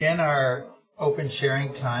begin our open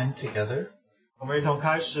sharing time together. 我们一同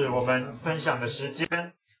开始我们分享的时间。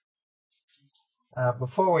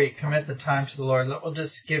Before we commit the time to the Lord, we'll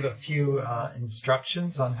just give a few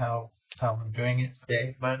instructions on how we're doing it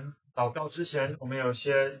today. 我们祷告之前，我们有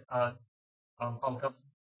些报告。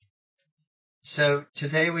So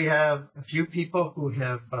today we have a few people who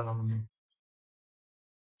have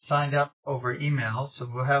signed up over email, so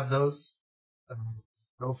we'll have those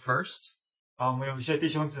go first. 我们有一些弟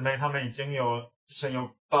兄姊妹，他们已经之前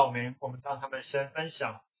有报名，我们让他们先分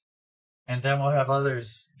享。And then we'll have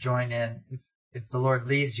others join in. If the Lord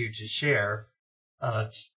leads you to share,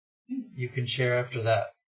 you can share after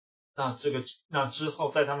that. 那之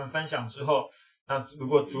后，在他们分享之后，那如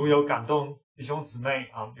果主有感动弟兄姊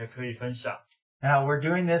妹也可以分享。Now we're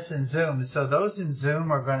doing this in Zoom, so those in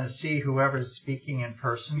Zoom are going to see whoever's speaking in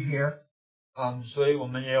person here. 所以我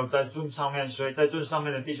们也有在 Zoom 上面，所以在 Zoom 上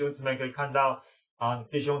面的弟兄姊妹可以看到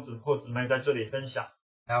弟兄或姊妹在这里分享。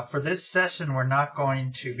Now for this session, we're not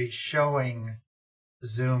going to be showing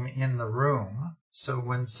Zoom in the room. So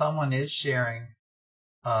when someone is sharing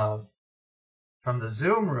from the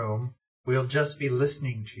Zoom room, we'll just be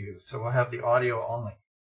listening to you. So we'll have the audio only.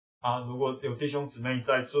 如果有弟兄姊妹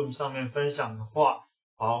在 Zoom 上面分享的话，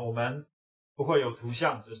我们不会有图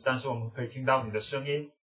像，但是我们可以听到你的声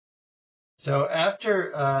音。So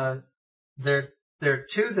after there are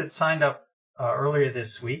two that signed up earlier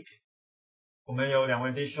this week. 我们有2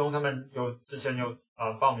位弟兄，他们之前有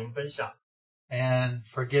报名分享。And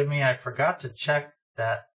forgive me, I forgot to check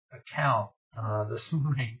that account this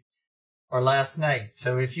morning or last night.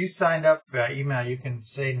 So if you signed up by email, you can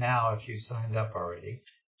say now if you signed up already.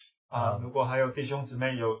 如果还有弟兄姊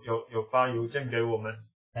妹有发邮件给我们。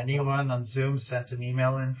Anyone on Zoom sent an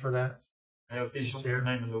email in for that? 还有弟兄姊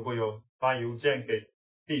妹们如果有发邮件给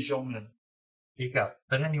弟兄们。Speak up.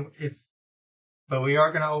 But anyway, but we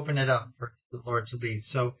are going to open it up for the Lord to lead.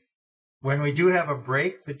 So when we do have a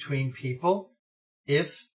break between people, if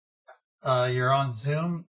you're on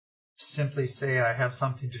Zoom, simply say, I have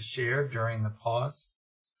something to share during the pause.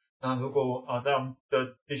 那如果在我们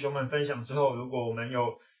的弟兄们分享之后，如果我们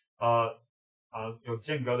有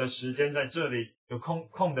间隔的时间在这里，有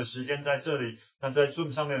空的时间在这里，那在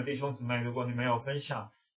Zoom 上面的弟兄姊妹，如果你没有分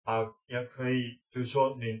享也可以就是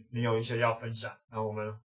说你有一些要分享，那我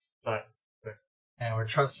们对。And we're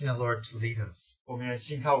trusting the Lord to lead us. 我们也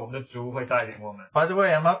信靠我们的主会带领我们。By the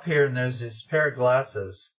way, I'm up here and there's this pair of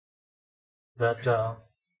glasses that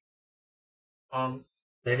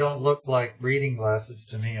they don't look like reading glasses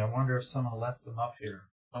to me. I wonder if someone left them up here.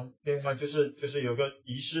 另外就是有个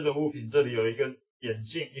遗失的物品，这里有一个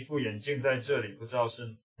一副眼镜在这里，不知道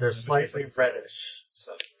是。They're slightly reddish,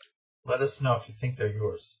 so let us know if you think they're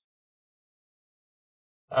yours.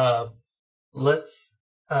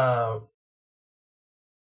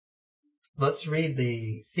 Let's read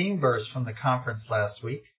the theme verse from the conference last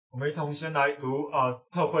week. 我们一同先来读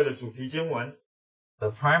特会的主题经文。The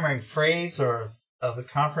primary phrase of the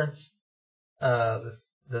conference,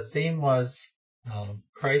 the theme was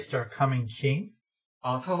Christ our coming King.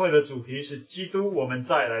 特会的主题是基督我们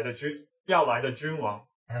要来的君王。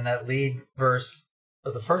And that lead verse,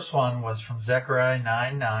 the first one was from Zechariah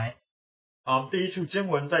 9:9. 第一处经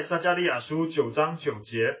文在撒迦利亚书9章9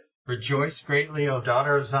节。Rejoice greatly, O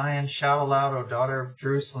daughter of Zion. Shout aloud, O daughter of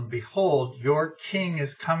Jerusalem. Behold, your king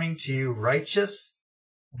is coming to you, righteous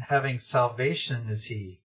and having salvation is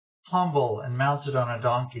he, humble and mounted on a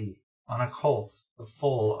donkey, on a colt, the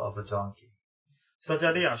foal of a donkey. 撒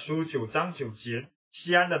迦利亚书9章9节，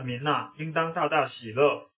西安的民啊，应当大大喜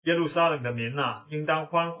乐；耶路撒冷的民啊，应当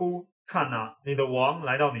欢呼。看啊，你的王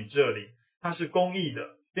来到你这里，他是公义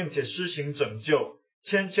的，并且施行拯救，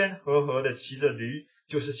谦谦和和的骑着驴。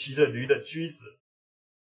就是骑着驴的驹子。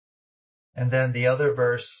And then the other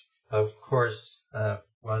verse, of course,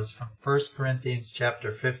 was from 1 Corinthians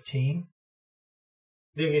chapter 15.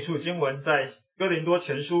 另一处经文在哥林多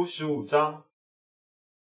前书15章。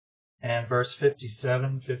And verse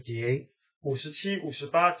 57, 58. 57、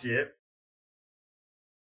58节。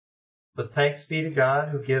But thanks be to God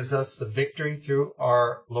who gives us the victory through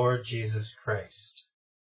our Lord Jesus Christ.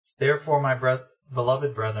 Therefore, my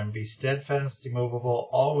beloved brethren, be steadfast, immovable,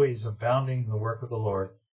 always abounding in the work of the Lord,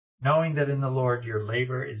 knowing that in the Lord your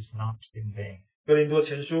labor is not in vain. 哥林多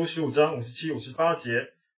前书15章57、58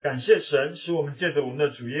节，感谢神，使我们借着我们的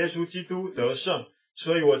主耶稣基督得胜。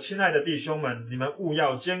所以我亲爱的弟兄们，你们务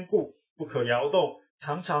要坚固，不可摇动，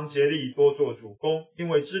常常竭力多做主工，因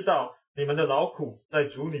为知道你们的劳苦在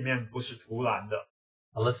主里面不是徒然的。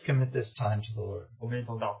Now let's commit this time to the Lord. 我们一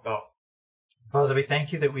同祷告。Father, we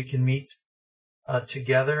thank you that we can meet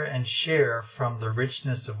together and share from the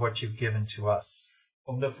richness of what you've given to us.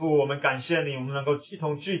 我们的父，我们感谢你，我们能够一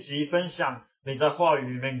同聚集分享你在话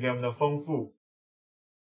语里面给我们的丰富。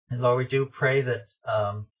And Lord, we do pray that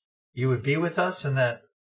you would be with us and that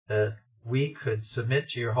we could submit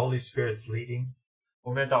to your Holy Spirit's leading.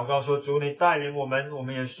 我们也祷告说，主你带领我们，我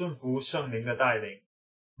们也顺服圣灵的带领。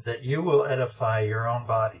That you will edify your own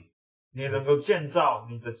body. 你也能够建造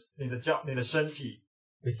你的身体。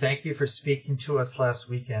We thank you for speaking to us last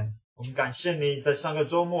weekend. 我们感谢你在上个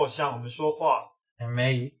周末向我们说话。And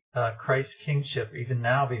may Christ's kingship even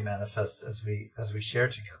now be manifest as we share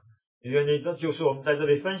together. 愿你的就是我们在这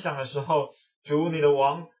里分享的时候，主你的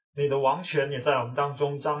王权也在我们当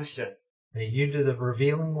中彰显。May you do the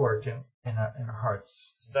revealing work in our hearts.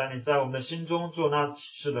 在我们的心中做那启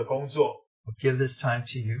示的工作。We'll give this time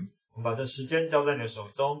to you. 我们把这时间交在你的手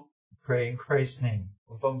中。Pray in Christ's name.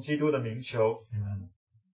 我奉基督的名求。Amen.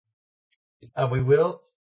 We will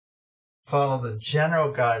follow the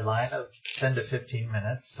general guideline of 10 to 15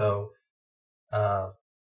 minutes. So,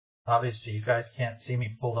 obviously you guys can't see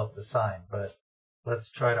me pull up the sign, but let's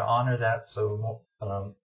try to honor that so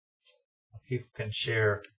people can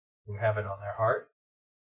share who have it on their heart.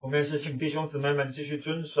 我们也是请弟兄姊妹们继续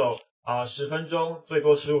遵守10分钟，最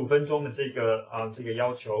多15分钟的这个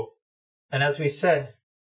要求。And as we said,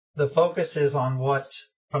 the focus is on what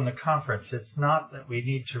from the conference. It's not that we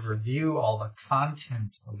need to review all the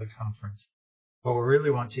content of the conference. What we really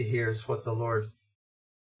want to hear is what the Lord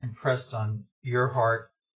impressed on your heart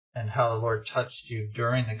and how the Lord touched you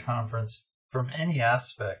during the conference from any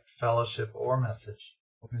aspect, fellowship or message.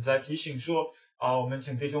 我们在提醒说我们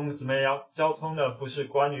请弟兄姊妹要交通的不是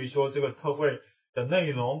关于说这个特会的内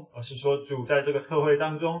容，而是说主在这个特会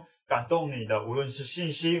当中感动你的，无论是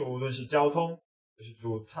信息，无论是交通，就是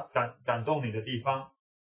主他感动你的地方。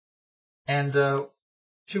And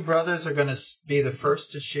two brothers are going to be the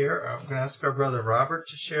first to share. I'm going to ask our brother Robert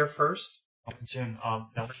to share first. 我们请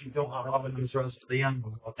两位弟兄Robert and brother Leon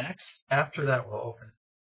will go next. After that, we'll open it.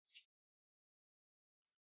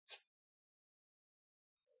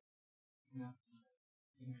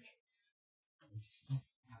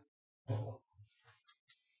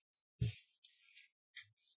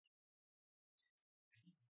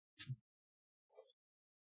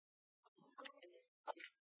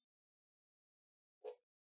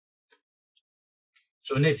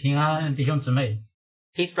 主内平安，弟兄姊妹。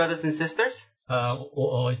Peace, brothers and sisters.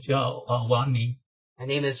 我叫王宁。My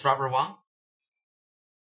name is Robert Wang.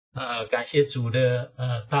 感谢主的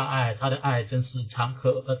大爱，他的爱真是长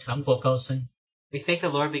阔高深。We thank the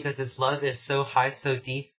Lord because His love is so high, so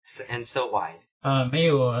deep, and so wide. 没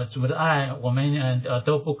有主的爱，我们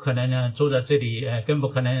都不可能坐在这里，更不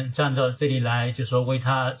可能站到这里来，就说为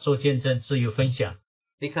他做见证、自由分享。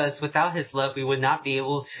Because without His love, we would not be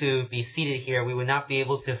able to be seated here. We would not be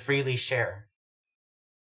able to freely share.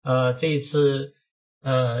 这一次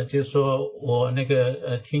就是说我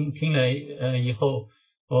听了以后，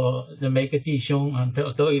我的每个弟兄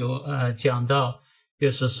都有讲到，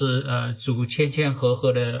就是主谦和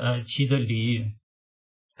和的骑着驴。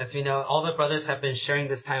As we know, all the brothers have been sharing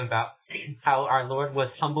this time about how our Lord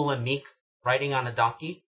was humble and meek, riding on a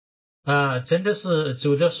donkey. 真的是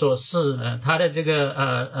主的所示，他的这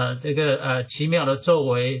个奇妙的作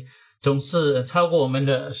为，总是超过我们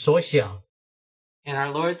的所想。And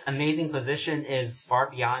our Lord's amazing position is far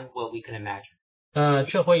beyond what we can imagine.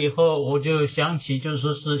 确会以后，我就想起，就是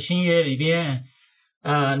说是新约里边，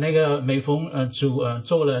每逢主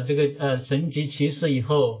做了这个神迹奇事以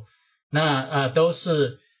后，那都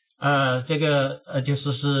是这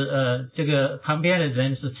个旁边的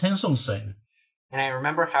人是称颂神。And I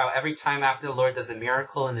remember how every time after the Lord does a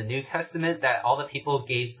miracle in the New Testament, that all the people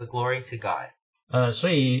gave the glory to God.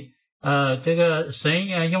 所以这个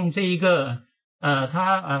神用这一个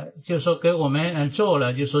他就说给我们做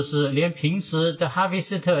了，就说是连平时在哈维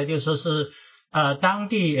斯特就说是当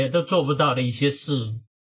地都做不到的一些事。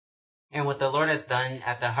And what the Lord has done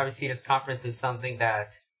at the Harvest Conference is something that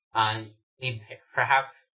perhaps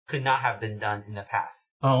could not have been done in the past.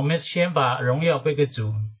 我们先把荣耀归给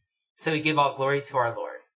主。So we give all glory to our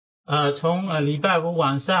Lord. 从礼拜五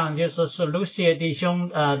晚上就说是 Lucia 弟兄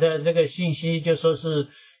的这个信息，就说是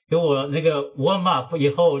给我那个 warm up 以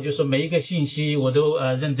后，就说每一个信息我都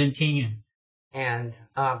认真听。And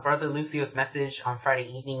Brother Lucio's message on Friday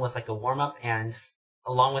evening was like a warm up, and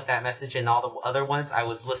along with that message and all the other ones, I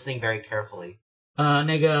was listening very carefully.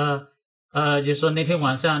 就说那天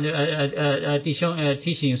晚上弟兄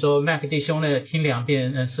提醒说 Mac 弟兄呢听2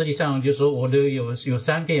遍，实际上就说我都有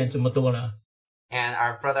3遍这么多了。And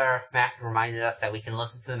our brother Mac reminded us that we can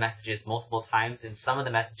listen to the messages multiple times, and some of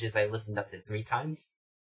the messages I listened up to 3 times.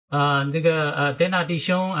 Dana 弟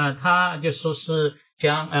兄他就说是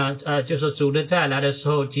讲就是主的再来的时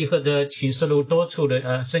候，集合着启示录多处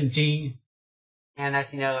的圣经。And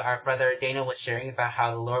as you know, our brother Dana was sharing about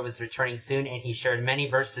how the Lord was returning soon, and he shared many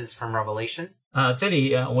verses from Revelation. 这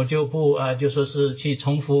里我就不就说是去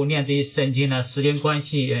重复念这些圣经了，时间关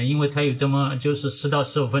系，因为它有这么就是10到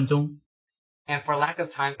15分钟。And for lack of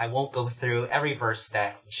time, I won't go through every verse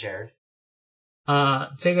that he shared.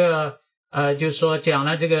 这个就是说讲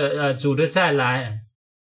了这个主的再来。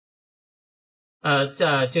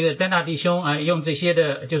这个丹纳弟兄用这些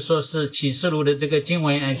的就说是启示录的这个经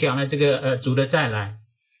文讲了这个主的再来。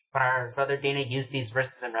But our brother Dana used these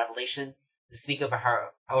verses in Revelation to speak of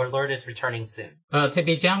how our Lord is returning soon. 特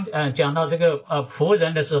别讲到这个仆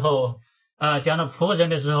人的时候，讲到仆人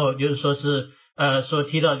的时候，就是说是所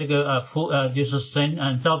提到这个就是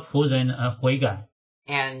神召仆人悔改。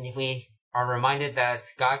And we are reminded that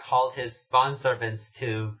God called his bondservants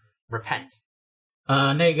to repent.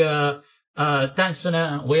 但是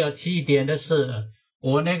呢，我要提一点的是，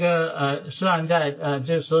我虽然在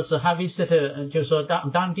就说是 Harvest 就说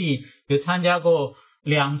当地有参加过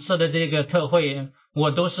2次的这个特会，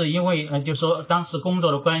我都是因为就说当时工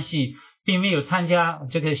作的关系，并没有参加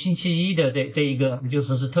这个星期一的这一个，就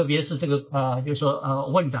说是特别是这个就说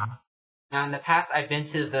问答。Now in the past, I've been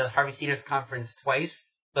to the Harvey Cedars conference twice,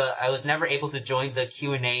 but I was never able to join the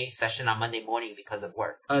Q&A session on Monday morning because of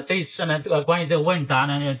work. 这一次呢，关于这个问答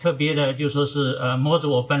呢，特别的就说是摸着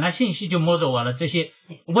我，本来信息就摸着我了，这些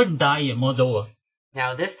问答也摸着我。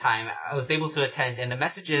Now this time, I was able to attend, and the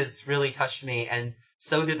messages really touched me, and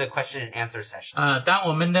so did the question and answer session. 当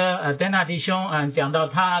我们的丹纳弟兄讲到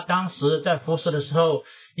他当时在服侍的时候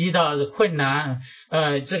遇到的困难，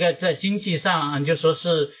这个在经济上就说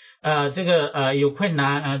是这个有困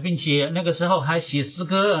难，并且那个时候还写诗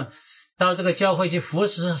歌，到这个教会去服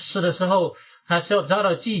侍的时候，还是要遭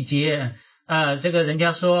到季节，这个人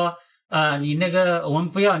家说你那个我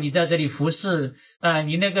们不要你在这里服侍，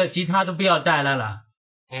你那个吉他都不要带来了。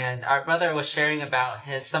And our brother was sharing about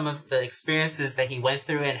some of the experiences that he went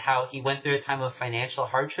through and how he went through a time of financial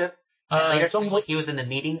hardship. And later he was in the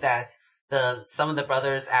meeting that some of the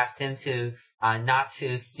brothers asked him to not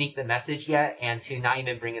to speak the message yet and to not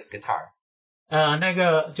even bring his guitar. 那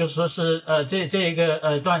个就说是这一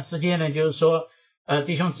个段时间呢，就是说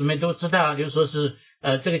弟兄姊妹都知道，就是说是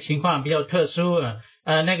这个情况比较特殊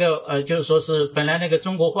就是说是本来那个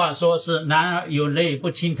中国话说是男儿有泪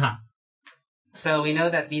不轻弹。So we know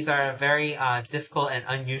that these are very difficult and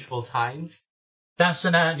unusual times. 但是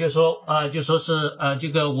呢，就说是这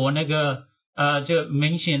个我就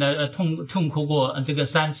明显的痛哭过这个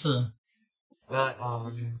3次。But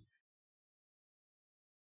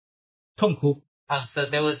痛苦。So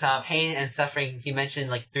there was pain and suffering. He mentioned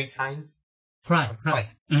like 3 times. Cry.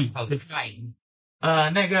 Crying.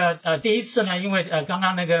 第一次呢，因为刚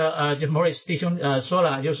刚就 Morris 弟兄说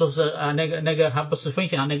了，就说是那个还不是分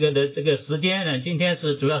享的这个时间呢，今天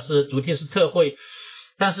是主题是特会，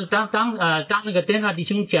但是当那个 Dana 弟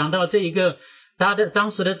兄讲到这一个他的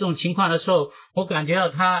当时的这种情况的时候，我感觉到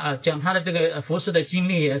他讲他的这个服侍的经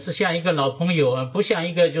历是像一个老朋友不像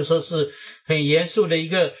一个就说是很严肃的一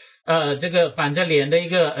个这个板着脸的一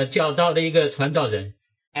个教导的一个传道人。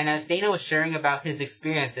And as Dana was sharing about his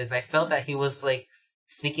experiences, I felt that he was like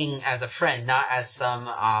speaking as a friend, not as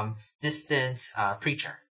some distant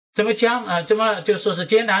preacher. 这么讲这么就说是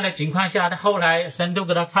艰难的情况下，他后来神都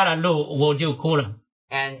给他开了路，我就哭了。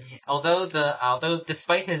And although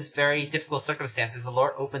despite his very difficult circumstances, the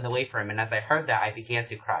Lord opened the way for him. And as I heard that, I began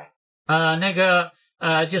to cry.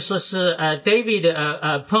 就说是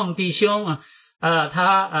David 碰弟兄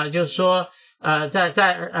他就是说在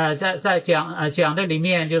讲的里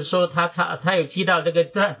面，就是说他有提到这个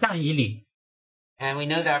但以理。And we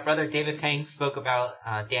know that our brother David Peng spoke about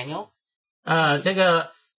Daniel. 这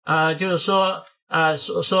个就是说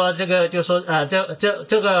说这个就是说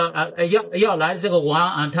这个要来这个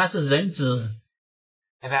王他是人子。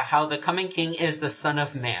About how the coming king is the son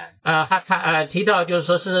of man. 他提到就是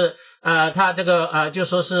说是他这个就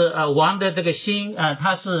说是王的这个心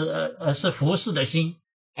他是服侍的心。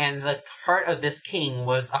And the heart of this king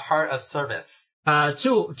was a heart of service.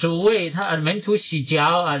 主为他门徒洗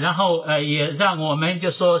脚然后也让我们就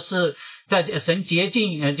说是在神洁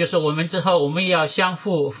净就是我们之后我们要相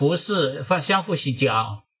互服侍相互洗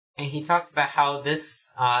脚。And he talked about how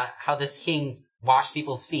this king washed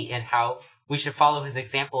people's feet and how we should follow his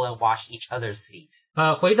example and wash each other's feet.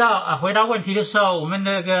 回到问题的时候，我们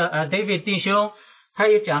那个David 弟兄他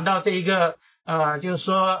也讲到这一个就是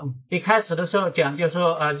说一开始的时候讲就是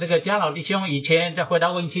说这个姜老弟兄以前在回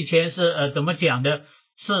答问题前是怎么讲的，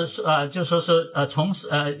是就说是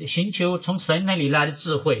寻求从神那里来的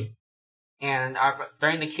智慧。And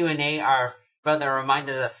during the Q&A, our brother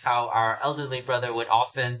reminded us how our elderly brother would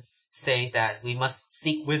often say that we must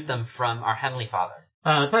seek wisdom from our Heavenly Father.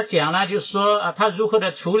 他讲了，就是说他如何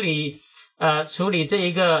的处理这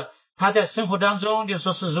一个他在生活当中，就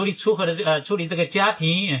说是如何的处理这个家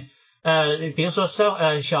庭，比如说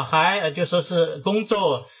小孩，就说是工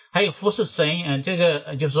作，还有服侍神，这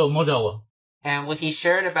个就说摸着我。And when he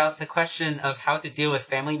shared about the question of how to deal with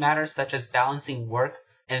family matters such as balancing work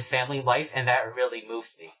and family life, and that really moved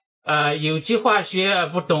me. 有机化学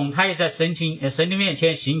不懂，他也在神的面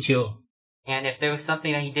前寻求。And if there was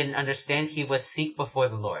something that he didn't understand, he would seek before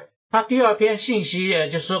the Lord. 他第二篇信息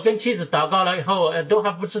就是说跟妻子祷告了以后，都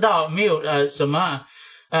还不知道没有什么，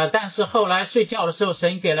但是后来睡觉的时候，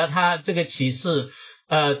神给了他这个启示，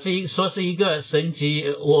说是一个神迹，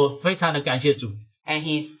我非常的感谢主。And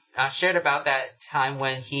he shared about that time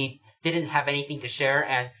when he didn't have anything to share,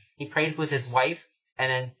 and he prayed with his wife, and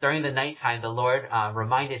then during the nighttime, the Lord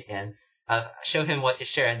reminded him showed him what to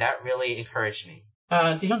share, and that really encouraged me.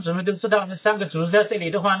 弟兄姊妹都知道，那三个组织在这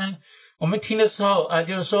里的话呢，我们听的时候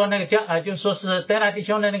就是说那个就是说是戴拉弟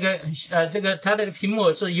兄的那个这个他的屏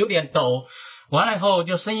幕是有点抖，完了以后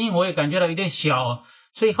就声音我也感觉到有点小，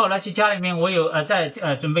所以后来去家里面我有在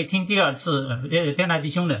准备听第二次戴拉弟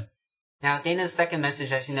兄的。Now Dana's second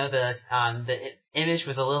message, as you know, the image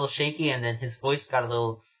was a little shaky, and then his voice got a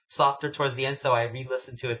little softer towards the end, so I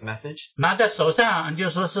re-listened to his message. 拿在手上，就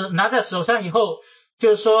是说是拿在手上以后。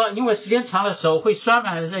就是说，因为时间长了手会酸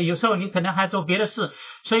嘛，有时候你可能还做别的事，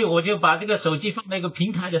所以我就把这个手机放在一个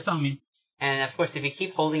平台的上面。And of course, if you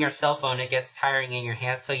keep holding your cell phone, it gets tiring in your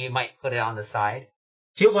hand, so you might put it on the side.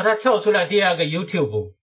 结果它跳出来第二个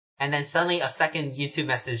YouTube。And then suddenly a second YouTube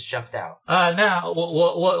message jumped out. 那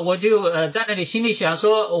我就在那里心里想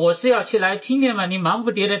说，我是要去来听的嘛，你忙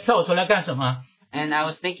不迭的跳出来干什么？ And I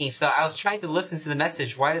was thinking, so I was trying to listen to the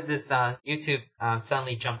message. Why did this YouTube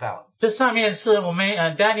suddenly jump out? 这上面是我们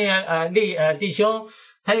Daniel 弟兄，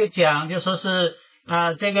他有讲，就说是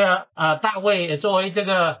这个大卫作为这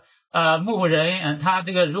个牧人，他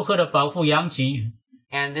这个如何的保护羊群。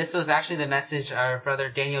And this was actually the message our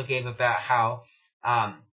brother Daniel gave about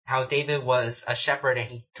how David was a shepherd and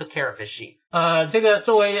he took care of his sheep. 这个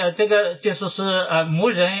作为这个就说是牧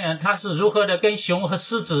人，他是如何的跟熊和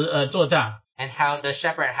狮子作战。And how the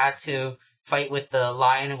shepherd had to fight with the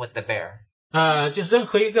lion and with the bear. 就任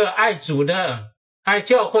何一个爱主的、爱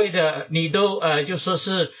教会的，你都就说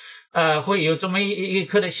是会有这么一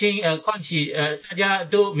颗的心，唤起大家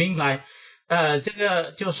都明白，这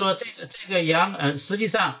个就说这个羊实际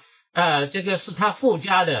上这个是他父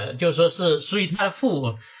家的，就说是属于他的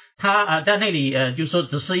父，他在那里就说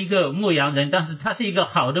只是一个牧羊人，但是他是一个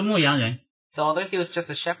好的牧羊人。So although he was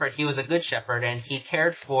just a shepherd, he was a good shepherd, and he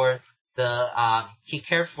cared for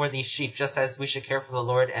these sheep just as we should care for the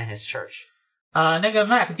Lord and His church. 那个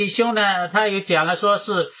麦克弟兄呢，他有讲了，说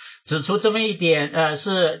是指出这么一点，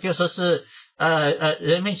是就说是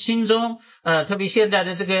人们心中特别现在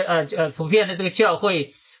的这个普遍的这个教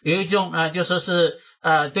会有一种就说是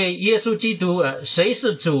对耶稣基督谁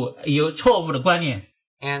是主有错误的观念。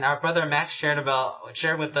And our brother Max shared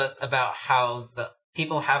with us about how the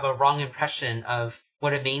people have a wrong impression of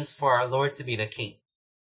what it means for our Lord to be the King.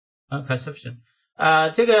 Conception.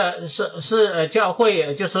 这个是教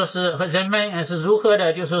会，就说是和人们是如何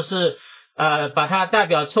的，就说是把它代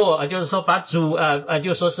表错，就是说把主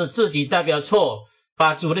就说是自己代表错，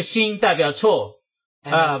把主的心代表错，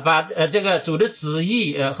把这个主的旨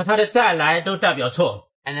意和他的再来都代表错。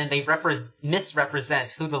And then they misrepresent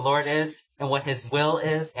who the Lord is and what His will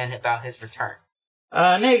is and about His return.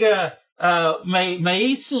 那个每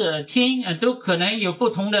一次听都可能有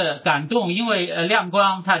不同的感动，因为亮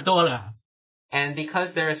光太多了。And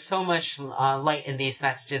because there is so much light in these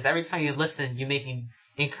messages, every time you listen, you may be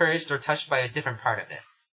encouraged or touched by a different part of it.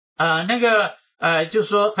 那个就是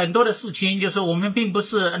说很多的事情，就是我们并不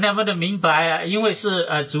是那么的明白，因为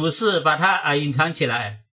是主是把它隐藏起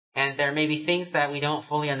来。And there may be things that we don't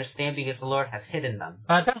fully understand because the Lord has hidden them.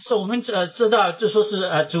 但是我们知道，就说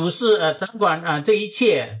是主是掌管这一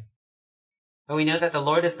切。But we know that the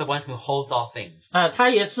Lord is the one who holds all things. 他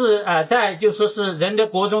也是在就说是人的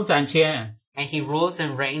国中掌权。And He rules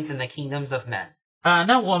and reigns in the kingdoms of men.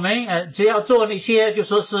 那我们只要做那些就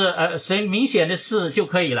说是神明显的事就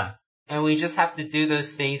可以了。And we just have to do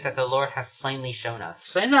those things that the Lord has plainly shown us.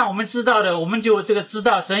 神让我们知道的，我们就这个知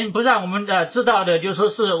道；神不让我们知道的，就说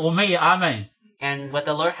是我们也阿们。And what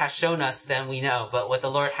the Lord has shown us, then we know. But what the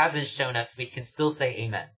Lord hasn't shown us, we can still say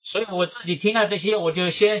amen. 所以我自己听了这些，我就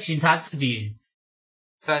先审查自己。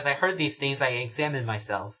So as I heard these things, I examined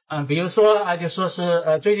myself. 比如说就说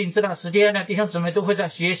是最近这段时间呢，弟兄姊妹都会在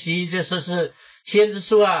学习，就说是先知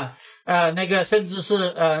书那个甚至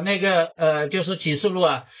是就是启示录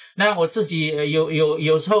啊，那我自己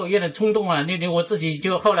有时候有点冲动啊，我自己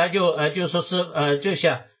就后来就说是就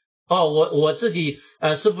想我自己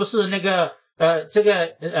是不是那个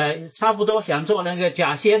差不多想做那个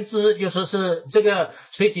假先知，就说是这个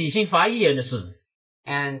随即性发预言的事。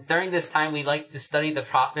And during this time, we like to study the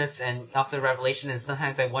prophets and also Revelation, and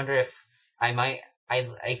sometimes I wonder if I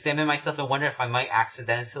examine myself and wonder if I might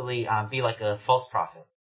accidentally be like a false prophet.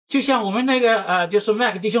 就像我们那个就是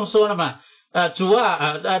麦克弟兄说了嘛，主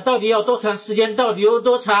啊到底要多长时间，到底有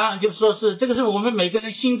多长，就说是这个是我们每个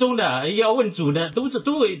人心中的要问主的，都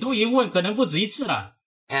已经问，可能不止一次了。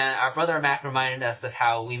And our brother Mac reminded us of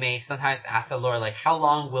how we may sometimes ask the Lord, like, how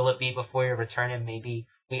long will it be before you return? And maybe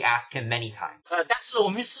we ask him many times. 但是我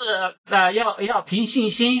们是要凭信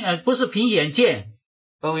心，不是凭眼见。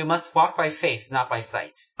But we must walk by faith, not by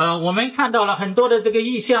sight. 我们看到了很多的这个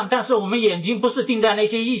异象，但是我们眼睛不是定在那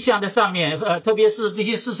些异象的上面，特别是这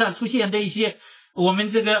些世上出现的一些我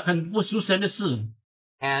们这个很不属神的事。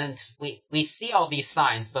And we see all these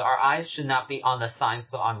signs, but our eyes should not be on the signs,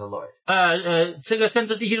 but on the Lord. 这个甚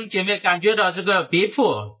至弟兄姐妹感觉到这个逼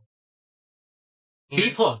迫。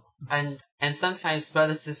And sometimes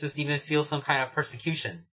brothers and sisters even feel some kind of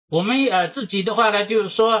persecution. 我们自己的话呢，就是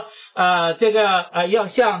说这个要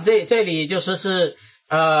像这里就说是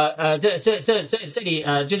这里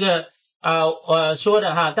这个我说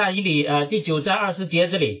的哈，但以理第9章20节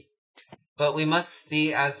这里。But we must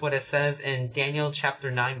be as what it says in Daniel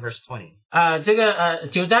chapter 9 verse 20. 这个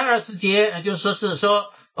9章20节就说是说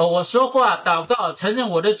我说话祷告承认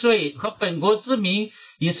我的罪和本国之民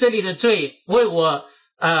以色列的罪，为我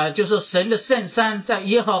就是神的圣山在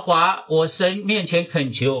耶和华我神面前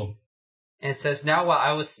恳求。And it says, now while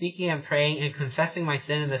I was speaking and praying and confessing my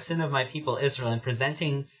sin and the sin of my people Israel and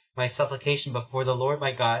presenting my supplication before the Lord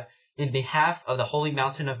my God in behalf of the holy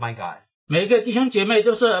mountain of my God. 每个弟兄姐妹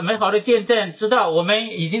都是美好的见证，知道我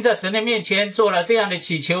们已经在神的面前做了这样的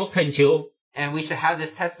祈求恳求。And we should have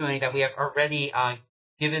this testimony that we have already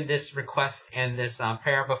given this request and this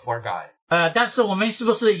prayer before God. 但是我们是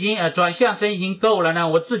不是已经转向神已经够了呢？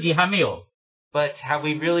我自己还没有。But have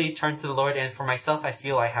we really turned to the Lord? And for myself, I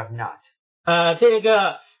feel I have not. 这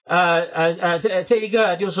一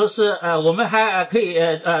个就说是我们还可以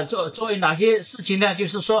做为哪些事情呢？就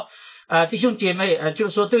是说弟兄姐妹就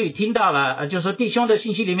是说都有听到了，就是说弟兄的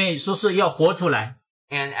信息里面说是要活出来。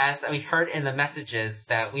And as we heard in the messages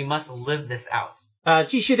that we must live this out.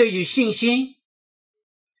 继续的有信心。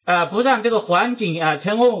不让这个环境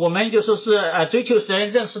成为我们就说是追求神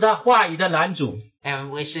认识他话语的拦阻。And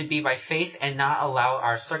we should be by faith and not allow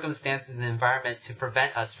our circumstances and environment to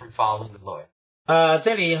prevent us from following the Lord.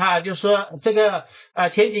 这里就说这个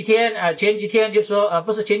前几天就说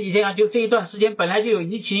不是前几天就这一段时间本来就有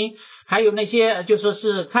疫情，还有那些就说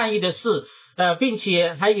是抗疫的事，并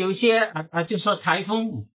且还有一些就说台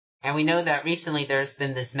风。And we know that recently there's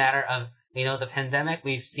been this matter of the pandemic.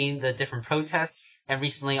 We've seen the different protests. And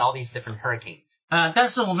recently, all these different hurricanes.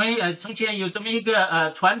 但是我们从前有这么一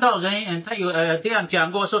个传道人，他有这样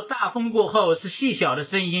讲过，说大风过后是细小的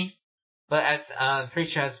声音。But as a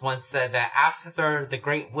preacher has once said that after the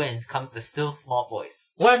great wind comes the still small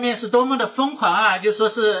voice. 外面是多么的疯狂就说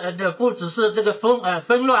是不只是这个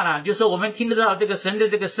纷乱就说我们听得到这个神的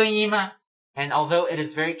这个声音吗？ And although it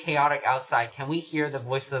is very chaotic outside, can we hear the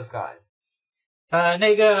voice of God?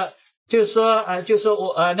 那个。就是说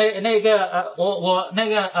我我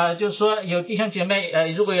就是说有弟兄姐妹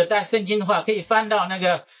如果有带圣经的话，可以翻到那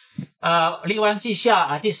个列王记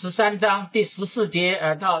下第13章第14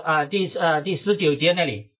节到第19节那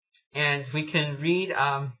里。And we can read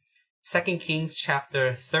 2 Kings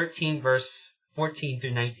chapter 13 verse 14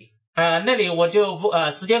 through 19. 那里我就不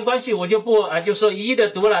时间关系我就不就说一一的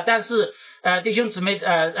读了，但是弟兄姊妹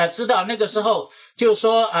知道那个时候就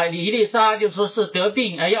说以利沙就说是得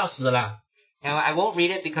病要死了。And I won't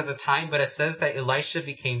read it because of time, but it says that Elisha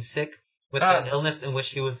became sick with an illness in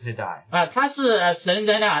which he was to die. 他是神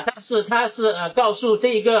人但是他是告诉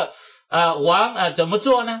这个王怎么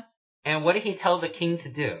做呢？ And what did he tell the king to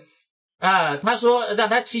do? 他说让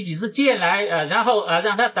他起几支箭来然后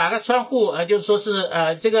让他打个窗户就说是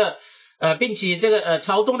这个并且这个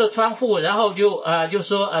朝东的窗户，然后就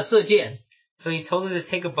说射箭。So he told him to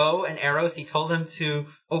take a bow and arrows. He told him to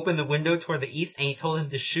open the window toward the east, and he told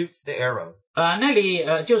him to shoot the arrow. 那里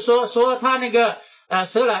就说他那个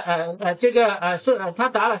射了这个射他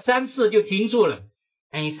打了3次就停住了。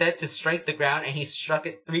And he said to strike the ground, and he struck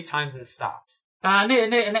it 3 times and stopped.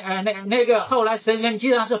 那个后来神人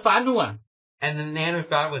竟然是发怒And the man of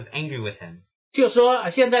God was angry with him. 就说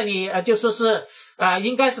现在你就说是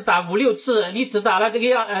应该是打5、6次，你只打了这个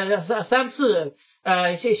3次，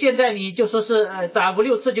现在你就说是打5、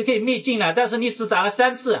6次就可以灭尽了，但是你只打了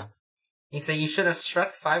3次。He said you should have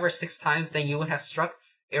struck 5 or 6 times, then you would have struck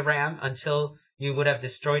Aram until you would have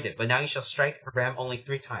destroyed it. But now you shall strike Aram only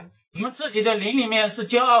 3 times. 我们自己的灵里面是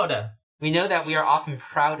骄傲的。We know that we are often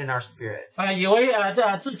proud in our spirit. 以为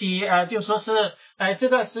自己就说是这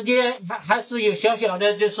段时间还是有小小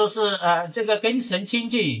的就说是这个跟神亲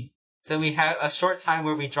近。So we have a short time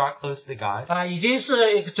where we draw close to God. 已经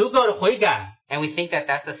是足够的悔改。And we think that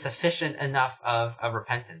that's a sufficient enough of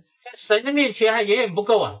repentance. 在神的面前还远远不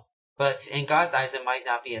够啊。But in God's eyes, it might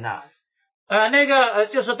not be enough. 那个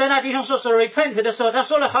就是在那弟兄说是 repent 的时候，他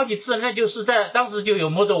说了好几次，那就是在当时就有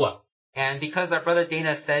摸着我。And because our brother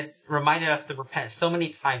Dana reminded us to repent so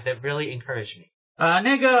many times, it really encouraged me.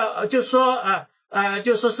 那个就说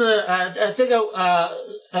就说是这个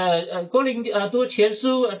哥林多前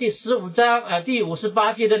书第15章第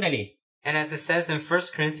58节的那里。And as it says in 1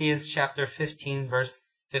 Corinthians chapter 15, verse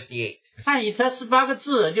 58. 汉语才18个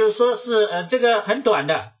字，就是说是这个很短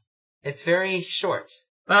的。It's very short.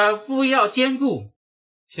 不要坚固。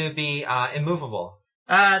To be immovable.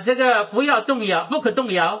 这个不要动摇，不可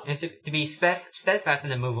动摇。And to be steadfast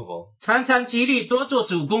and immovable. 常常极力多做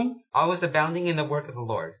主工。Always abounding in the work of the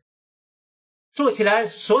Lord. 说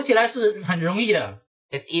起来是很容易的。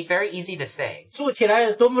It's very easy to say. 做起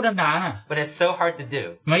来多么的难啊。But it's so hard to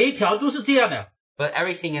do. 每一条都是这样的。But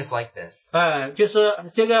everything is like this. 就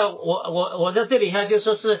是这个我在这里就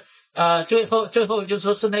说是最后就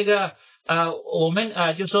说是那个我们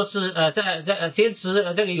就说是在坚持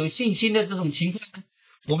这个有信心的这种情况。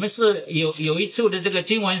我们是有一处的这个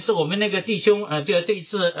经文是我们那个弟兄就这一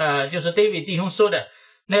次就是 David 弟兄说的，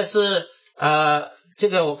那是这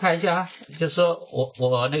个我看一下就是说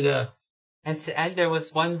我那个。And to end, there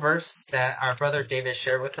was one verse that our brother David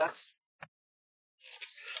shared with us.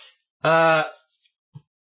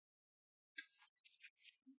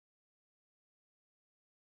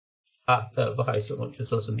 不好意思，我就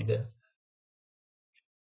说是那个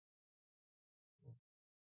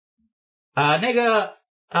那个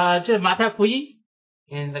这马太福音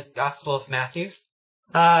In the Gospel of Matthew.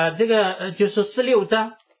 这个就是16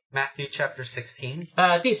章 Matthew chapter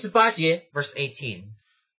 16. 第18节 Verse 18.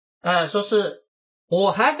 说是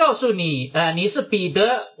我还告诉你你是彼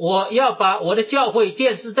得，我要把我的教会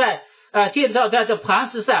建造在这磐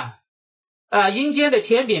石上，阴间的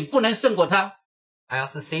权柄不能胜过它。I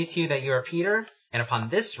also say to you that you are Peter, and upon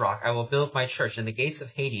this rock I will build my church, and the gates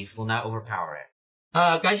of Hades will not overpower it.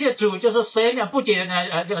 感谢主，就是神呢不仅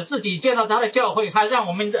自己建造他的教会，还让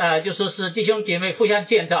我们就说是弟兄姐妹互相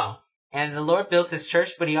建造。And the Lord built his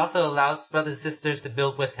church, but he also allows brothers and sisters to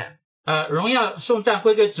build with him. 荣耀颂赞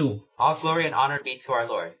归给主。All glory and honor be to our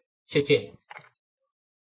Lord. 谢谢。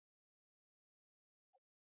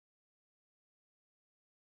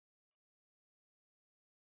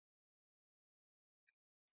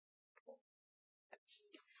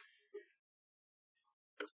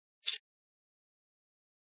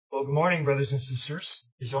Well, good morning, brothers and sisters.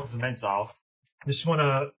 弟兄姊妹早。Just want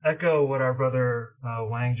to echo what our brother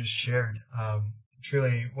Wang just shared.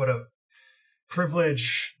 Truly, what a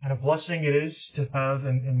privilege and a blessing it is to have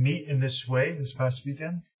and meet in this way this past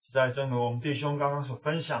weekend. 实在正如我们弟兄刚刚所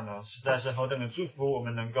分享的，实在是何等的祝福，我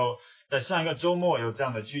们能够在上一个周末有这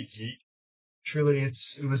样的聚集。Truly,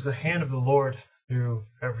 it was the hand of the Lord through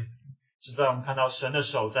everything. 实在我们看到神的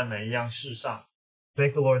手在每一样事上。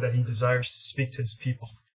Thank the Lord that He desires to speak to His people.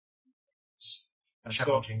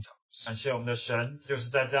 感谢我们的神，就是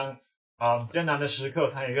在这样艰难的时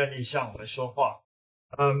刻，他也愿意向我们说话。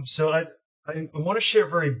So I want to share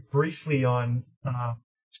very briefly on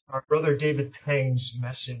our brother David Peng's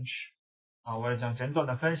message. 我也想简短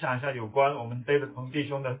的分享一下有关我们 David Peng 弟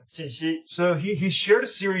兄的信息。So he shared a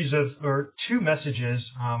series of two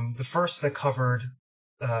messages. The first that covered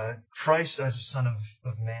Christ as the Son of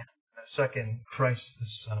Man. The second, Christ the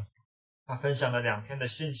Son of God. 他分享了2篇的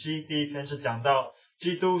信息，第一篇是讲到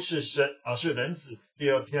基督是人子，第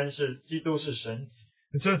二篇是基督是神子。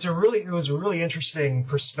And so it was a really interesting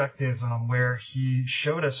perspective where he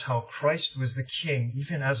showed us how Christ was the king,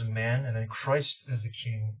 even as a man, and then Christ as the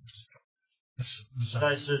king.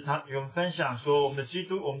 但是他与我们分享说，我们知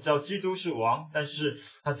道基督是王，但是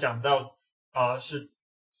他讲到是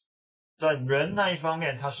在人那一方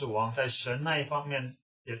面他是王，在神那一方面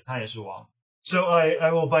他也是王。So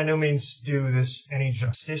I will by no means do this any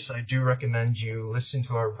justice. I do recommend you listen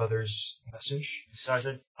to our brother's message. 还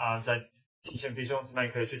是在提醒弟兄姊妹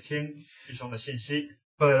可以去听弟兄的信息。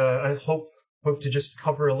But I hope to just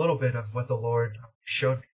cover a little bit of what the Lord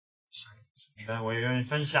showed me. 我也愿意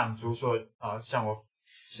分享主所向我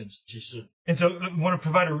启示。And so I want to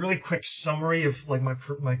provide a really quick summary of like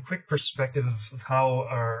my quick perspective of how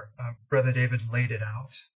our brother David laid it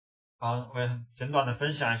out. 我也很简短的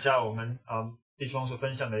分享一下我们弟兄所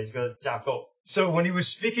分享的一个架构。So when he was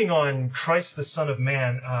speaking on Christ the Son of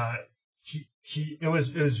Man, it was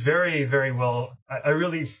very, very well. I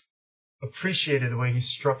really appreciated the way he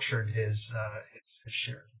structured his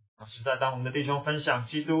share. 是在当我们的弟兄分享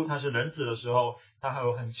基督他是人子的时候，他还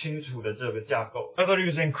有很清楚的这个架构。I thought he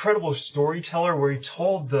was an incredible storyteller where he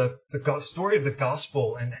told the story of the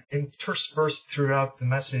gospel, and interspersed throughout the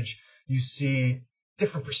message, you see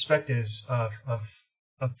different perspectives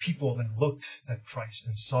of people that looked at Christ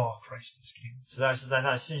and saw Christ as King. 实在是在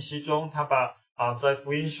他的信息中，他把在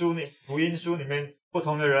福音书里面不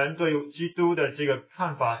同的人对基督的这个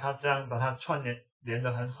看法，他这样把它串联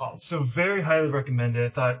得很好。So very highly recommended. I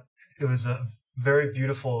thought it was a very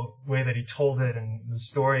beautiful way that he told it, and the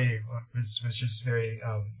story was just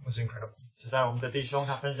was incredible. 实在我们的弟兄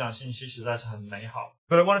他分享信息实在是很美好。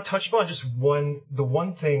But I want to touch upon just the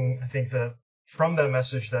one thing I think that from that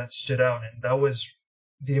message that stood out, and that was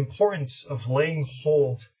the importance of laying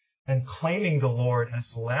hold and claiming the Lord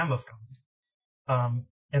as the Lamb of God,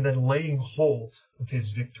 and then laying hold of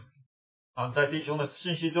His victory. 在弟兄的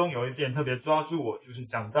信息中有一点特别抓住我，就是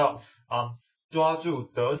讲到抓住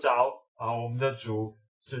得着我们的主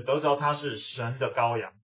是得着他是神的羔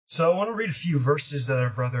羊。So I want to read a few verses that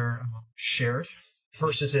our brother shared.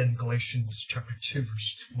 First is in Galatians chapter 2,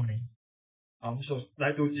 verse 20. 我们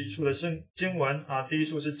来读几处的经文第一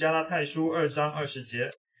处是加拉太书2章20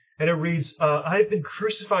节。And it reads, I have been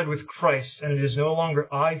crucified with Christ, and it is no longer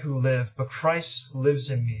I who live, but Christ lives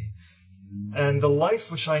in me. And the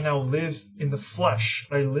life which I now live in the flesh,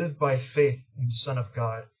 I live by faith in the Son of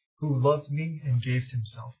God, who loved me and gave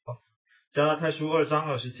himself up. 加拉太书2章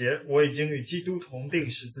20节，我已经与基督同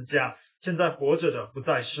定十字架，现在活着的不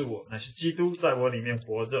再是我，乃是基督在我里面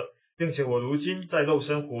活着，并且我如今在肉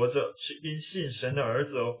身活着，是因信神的儿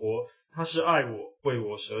子而活，他是爱我，为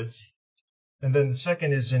我舍己。And then the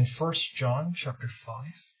second is in 1 John chapter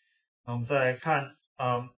 5. 我们再来看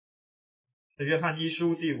约翰一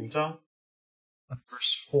书第5章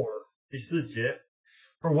verse 4. 第4节。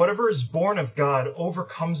For whatever is born of God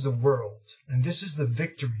overcomes the world, and this is the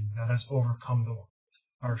victory that has overcome the world,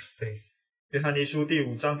 our faith. 约翰一书第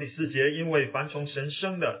5章第4节，因为凡从神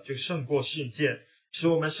生的，就胜过世界，使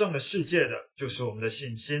我们胜了世界的，就是我们的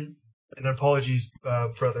信心。And apologies,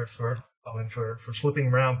 brother, for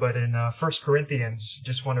flipping around, but in 1 Corinthians,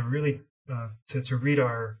 just want to really to read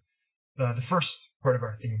the first part of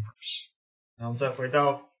our theme verse. 然后再回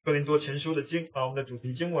到哥林多前书的我们的主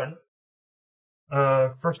题经文。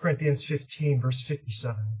1 Corinthians 15, verse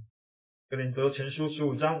 57. 哥林多前书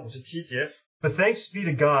15章57节。But thanks be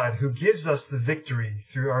to God who gives us the victory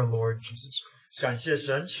through our Lord Jesus Christ. 感谢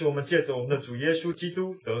神，使我们借着我们的主耶稣基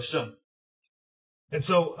督得胜。And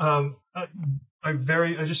so, I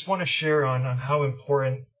just want to share on how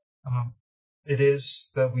important it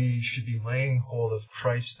is that we should be laying hold of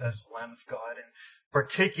Christ as the Lamb of God and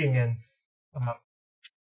partaking in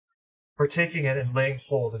and laying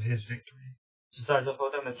hold of His victory. 实在是何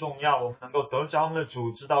等的重要，我们能够得着我们的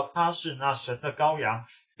主，知道他是那神的羔羊，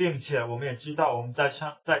并且我们也知道我们在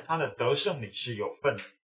他的得胜里是有份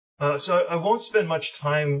的。So I won't spend much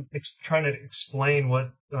time trying to explain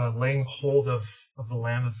what laying hold of the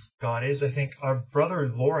Lamb of God is. I think our brother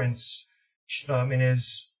Lawrence, in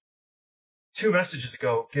his 2 messages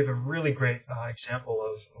ago, gave a really great example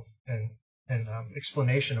and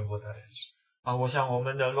explanation of what that is. 我想我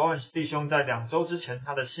们的 Lawrence 弟兄在2周之前，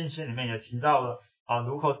他的信息里面也提到了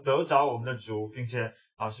如何得着我们的主，并且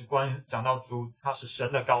是关于讲到主他是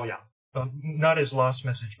神的羔羊。Not his last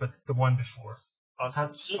message, but the one before. 他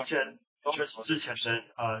之前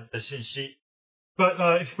的信息。But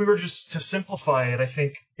if we were just to simplify it, I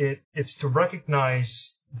think it's to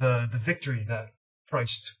recognize the victory that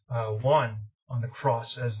Christ won on the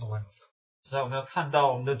cross as the Lamb of God. 所以我们要看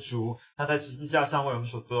到我们的主，他在十字架上为我们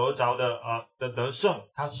所得着的得胜，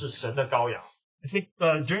他是神的羔羊。I think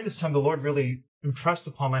during this time, the Lord really impressed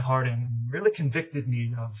upon my heart and really convicted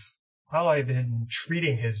me of how I've been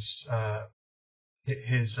treating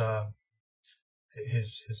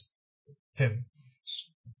him.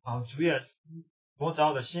 主也摸着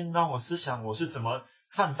我的心，让我思想我是怎么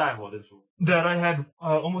看待我的主。That I had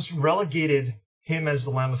almost relegated him as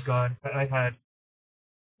the Lamb of God. I had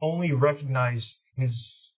only recognized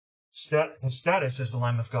his status as the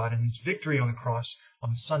Lamb of God and his victory on the cross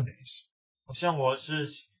on Sundays. 好像我是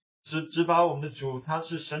只把我们的主，他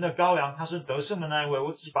是神的羔羊，他是得胜的那一位，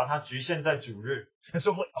我只把他局限在主日。And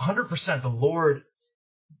so 100% the Lord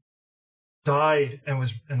died and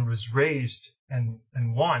was raised and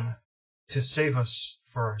won to save us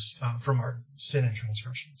from our sin and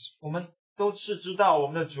transgressions. 我们都是知道我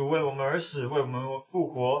们的主为我们而死，为我们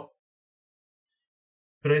复活。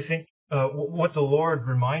But I think what the Lord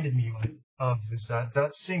reminded me of is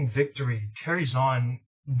that same victory carries on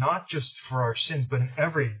not just for our sins, but in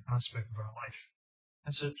every aspect of our life.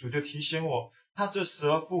 但是主就提醒我，他这死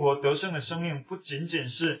而复活得胜的生命，不仅仅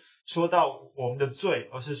是说到我们的罪，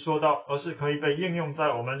而是可以被应用在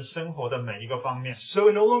我们生活的每一个方面。So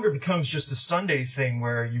it no longer becomes just a Sunday thing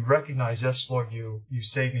where you recognize, yes, Lord, you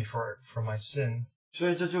saved me for my sin. 所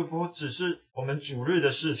以这就不只是我们主日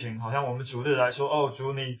的事情，好像我们主日来说，哦，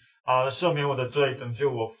主你赦免我的罪，拯救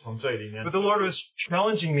我从罪里面。But the Lord was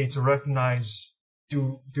challenging me to recognize,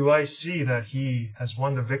 do I see that He has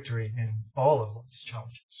won the victory in all of these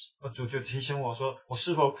challenges? 主就提醒我说，我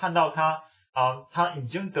是否看到他已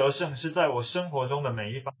经得胜，是在我生活中的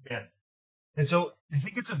每一方面。And so I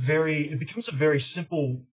think it becomes a very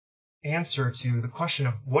simple answer to the question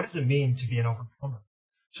of what does it mean to be an overcomer?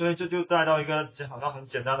 所以这就带到一个好像很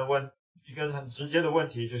简单的一个很直接的问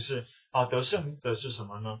题，就是得胜的是什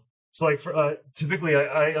么呢？ So like typically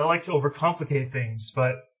I like to overcomplicate things,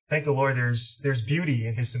 but thank the Lord there's beauty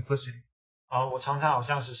in His simplicity. 我常常好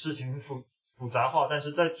像是事情复杂化，但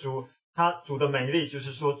是在主的美丽，就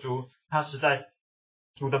是说主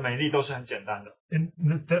的美丽都是很简单的。And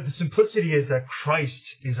the simplicity is that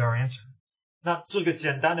Christ is our answer. 那这个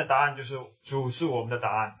简单的答案就是主是我们的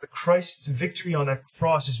答案。Christ's victory on that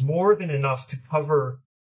cross is more than enough to cover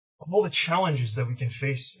all the challenges that we can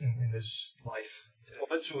face in this life. 我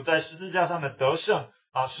们主在十字架上的得胜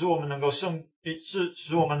使我们能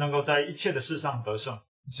够在一切的事上得胜。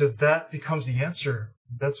So that becomes the answer.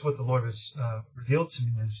 That's what the Lord has revealed to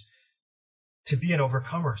me, is to be an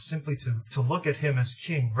overcomer, simply to look at Him as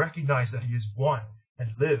King, recognize that He has won,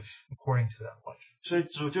 and live according to that life. 所以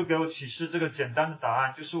主就给我启示这个简单的答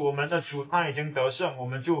案，就是我们的主他已经得胜，我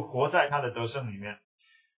们就活在他的得胜里面。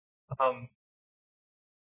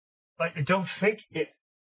I don't think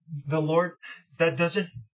the Lord, that doesn't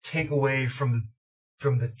take away from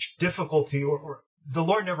the difficulty, or the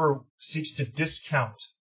Lord never seeks to discount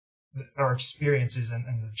our experiences and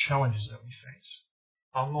the challenges that we face.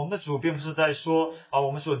 我们的主并不是在说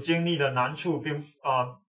我们所经历的难处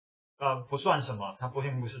不算什么，他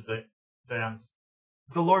并不是这样子。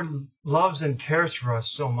The Lord loves and cares for us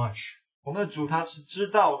so much. 我们的主他是知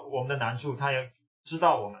道我们的难处，他也知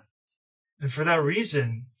道我们。And for that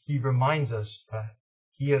reason, He reminds us that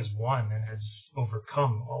He has won and has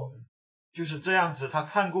overcome all of it. 就是这样子，他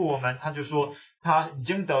看顾我们，他就说他已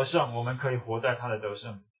经得胜，我们可以活在他的得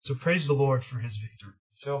胜。So praise the Lord for His victory.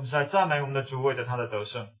 所以我们是在赞美我们的主，为着他的得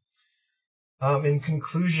胜。In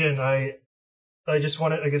conclusion, I just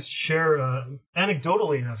want to, share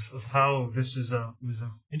anecdotally of how this was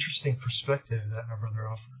an interesting perspective that our brother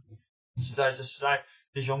offered. 这实在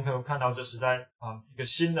弟兄可以看到，这实在一个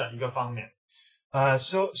新的一个方面。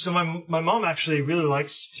So my mom actually really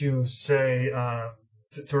likes to say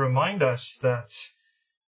to remind us that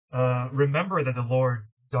remember that the Lord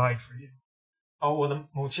died for you. 我的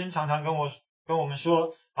母亲常常跟我们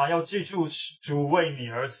说要记住主为你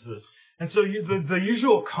而死。And so the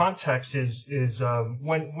usual context is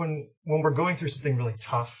when we're going through something really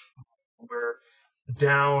tough, we're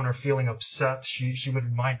down or feeling upset, she would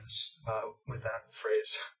remind us with that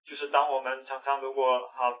phrase. 就是当我们常常如果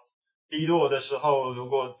低落的时候，如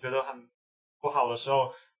果觉得很不好的时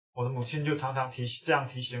候，我的母亲就常常这样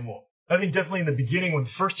提醒我。I think definitely in the beginning, when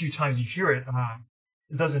the first few times you hear it,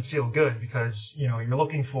 it doesn't feel good because you're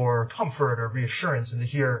looking for comfort or reassurance, and to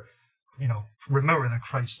hear, remember that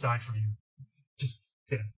Christ died for you, just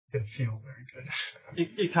didn't feel very good.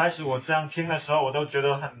 一开始我这样听的时候，我都觉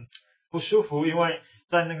得很不舒服，因为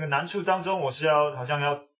在那个难处当中，我是好像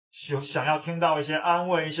想要听到一些安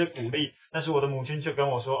慰、一些鼓励，但是我的母亲就跟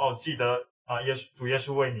我说：“记得主耶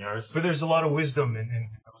稣为你而死。” But there's a lot of wisdom in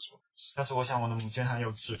those words. 但是我想我的母亲很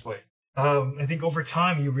有智慧。I think over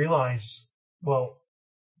time you realize, well,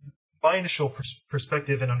 my initial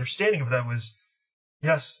perspective and understanding of that was,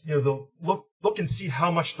 yes, look and see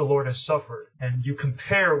how much the Lord has suffered, and you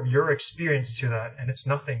compare your experience to that, and it's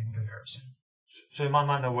nothing in comparison. 所以慢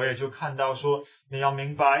慢的我也就看到说，你要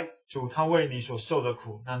明白主他为你所受的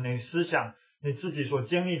苦，那你思想你自己所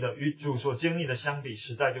经历的与主所经历的相比，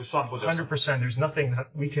实在就算不得什么。100%, there's nothing that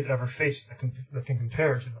we could ever face that can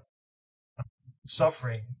compare to the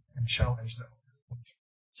suffering and challenge that.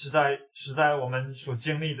 实在我们所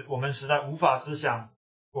经历的，我们实在无法思想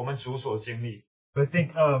我们主所经历。But I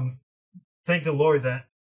think, thank the Lord that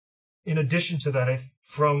in addition to that,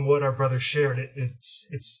 from what our brother shared,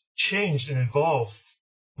 it's changed and evolved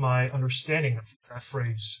my understanding of that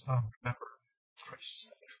phrase, remember Christ.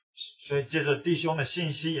 所以借着弟兄的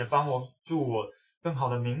信息，也帮助我更好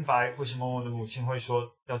的明白为什么我的母亲会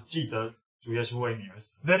说要记得主耶稣为你而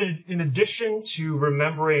死。That in addition to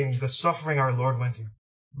remembering the suffering our Lord went through,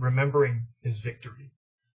 remembering his victory.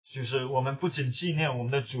 就是我们不仅纪念我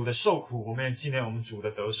们的主的受苦，我们也纪念我们主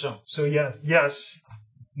的得胜。So yes,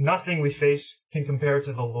 nothing we face can compare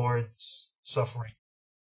to the Lord's suffering.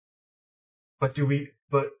 But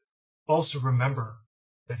also remember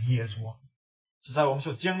that he has won. 实在我们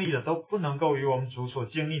所经历的都不能够与我们主所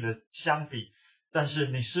经历的相比，但是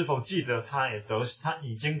你是否记得他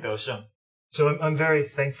已经得胜？ So I'm very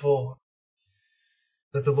thankful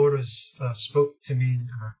that the Lord spoke to me,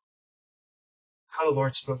 how the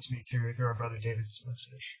Lord spoke to me through our brother David's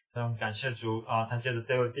message. 所以我们感谢主他借着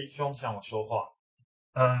这位弟兄向我说话。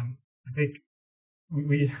I think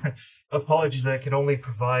we apologies that I could only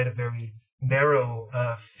provide a very narrow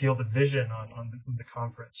field of vision on the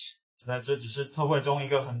conference. 实在这只是特会中一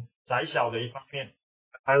个很窄小的一方面。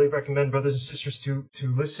I highly recommend brothers and sisters to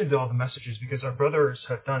listen to all the messages because our brothers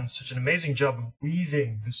have done such an amazing job of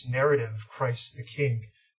weaving this narrative of Christ the King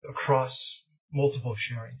across multiple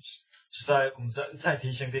sharings. 实在我们再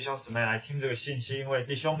提醒弟兄姊妹来听这个信息，因为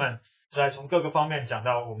弟兄们实在从各个方面讲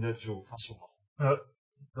到我们的主他是我。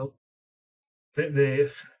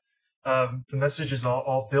The messages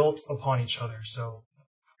all built upon each other. So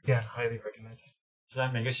again, highly recommend it. 实在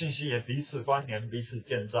每个信息也彼此关联，彼此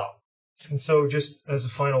建造。And so, just as a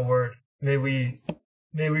final word, may we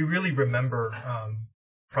really remember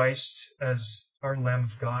Christ as our Lamb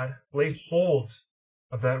of God. Lay hold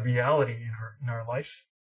of that reality in our life.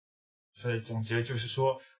 所以总结就是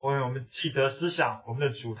说，我们记得思想，我们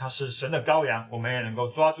的主他是神的羔羊，我们也能够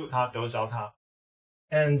抓住他，得着他。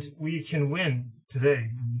And we can win today.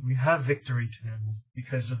 We have victory today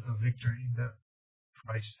because of the victory that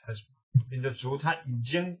Christ has won. 凭着主他已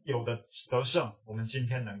经有的得胜，我们今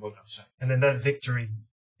天能够得胜。And then that victory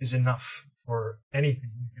is enough for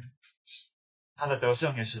anything we can face. 他的得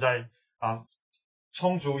胜也实在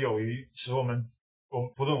充足有余，使我们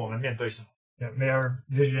不论我们面对什么。Yeah, may our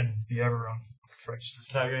vision be ever on Christ.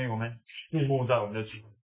 实在愿意我们注目在我们的主。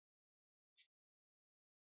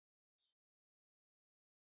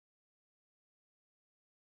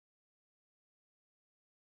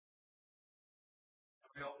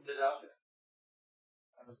We opened it up.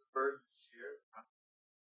 That was the first year.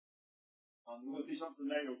 如果弟兄姊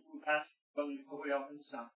妹有负担，关于会要分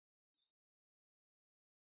享。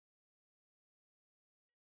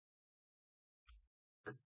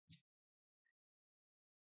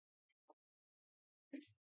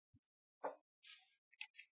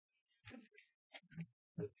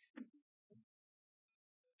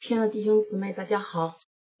亲爱的弟兄姊妹，大家好。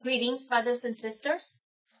Greetings, brothers and sisters.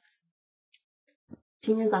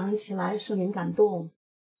 今天早上起来，圣灵感动。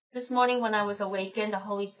This morning when I was awakened, the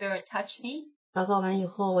Holy Spirit touched me. 祷告完以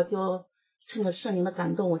后，我就趁着圣灵的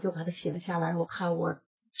感动，我就把它写了下来。我怕我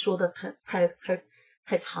说的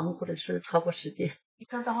太长，或者是超过时间。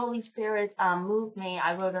Because the Holy Spirit moved me,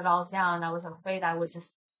 I wrote it all down. I was afraid I would just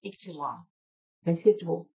speak too long. 感谢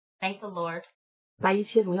主。Thank the Lord. 把一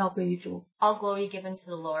切荣耀归于主。All glory given to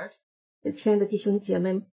the Lord. 亲爱的弟兄姊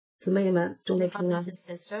妹们，众内平安。Brothers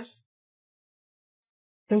and sisters.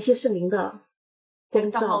 感谢圣灵的光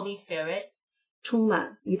Thank the 照、 Holy Spirit 充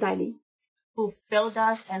满与带领， who filled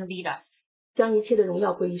us and lead us. 将一切的荣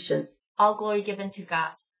耀归于神。 All glory given to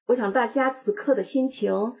God. 我想大家此刻的心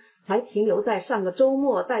情还停留在上个周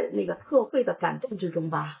末在那个特会的感动之中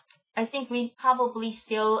吧。I think we probably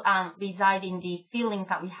still reside in the feelings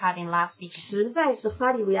that we had in last week. 实在是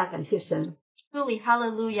哈利路亚，感谢神。 Truly,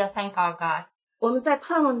 hallelujah, thank our God. 我们在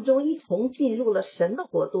盼望中一同进入了神的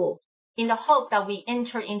国度， In the hope that we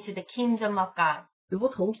enter into the kingdom of God. 如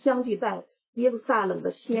同相聚在耶路撒冷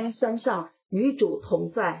的锡安山上，与主同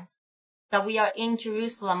在， That we are in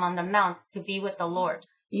Jerusalem on the mount to be with the Lord.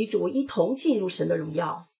 与主一同进入神的荣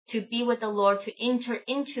耀。 To be with the Lord, to enter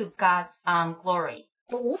into God's glory.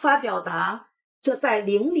 我无法表达这在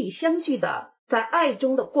灵里相聚的，在爱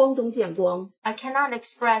中的光中见光。 I cannot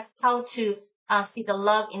express how to see the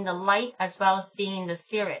love in the light as well as being in the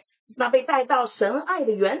spirit. 那被带到神爱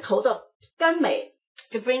的源头的甘美，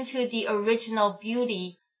 To bring to the original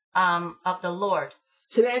beauty of the Lord.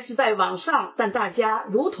 虽然是在网上，但大家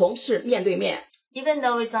如同是面对面。 Even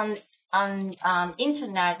though it's on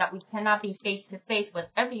internet that we cannot be face to face with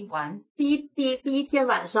everyone. 第一天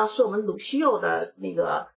晚上是我们鲁西欧的那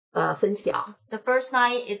个分享。 The first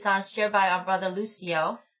night is shared by our brother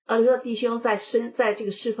Lucio. 刘耀弟兄在这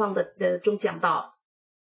个释放的中讲到，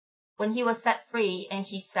 When he was set free and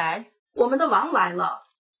he said, 我们的王来了，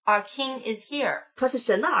 our King is here. 他是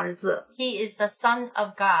神的儿子， He is the Son of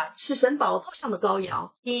God. 是神宝座上的羔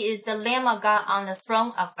羊。 He is the Lamb of God on the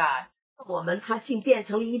throne of God. 我们他竟变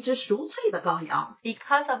成了一只赎罪的羔羊，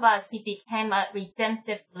 Because of us, he became a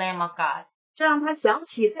redemptive Lamb of God. 这让他想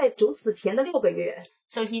起在主死前的6个月，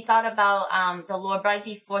 So he thought about the Lord right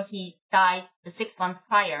before he died, the 6 months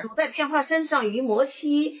prior, 主在变化山上与摩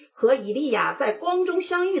西和以利亚在光中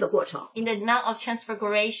相遇的过程。 in the Mount of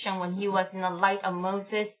Transfiguration when he was in the light of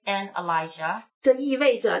Moses and Elijah. 这意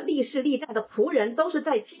味着历世历代的仆人都是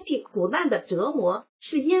在经历苦难的折磨，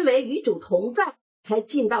是因为与主同在，才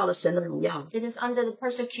进到了神的荣耀。 It is under the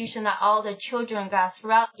persecution that all the children of God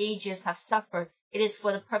throughout ages have suffered. It is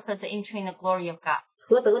for the purpose of entering the glory of God.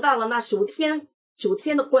 和得到了那属天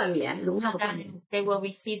的冠冕，荣耀 So 的 that 冠冕。 they will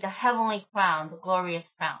receive the heavenly crown, the glorious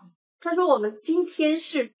crown. 他说我们今天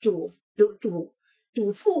是主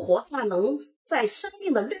复活，他能在生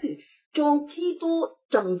命的律中，基督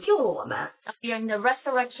拯救了我们。 We are in the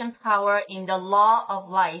resurrection power in the law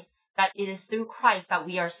of life, that it is through Christ that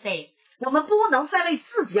we are saved. 我们不能再为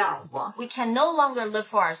自己而活， We can no longer live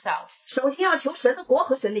for ourselves. 首先要求神的国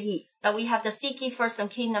和神的义， That we have to seek ye first the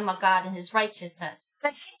kingdom of God and his righteousness.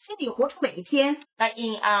 在信心里活出每一天。 That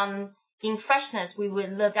in freshness we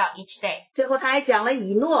will live out each day. 最后他还讲了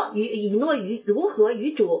以诺如何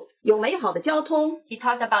与主有美好的交通， He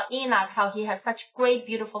talked about Enoch, how he has such great,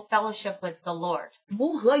 beautiful fellowship with the Lord.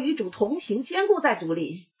 如何与主同行，坚固在主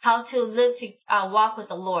里。 How to live to walk with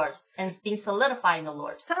the Lord and being solidified in the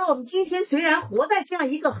Lord. 他说我们今天虽然活在这样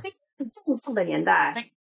一个黑暗重重的年代，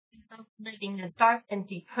 Living in a dark and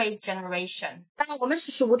depraved generation. 但我们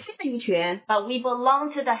是属天的一群， But we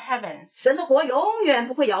belong to the heavens. 神的国永远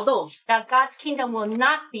不会摇动。 That God's kingdom will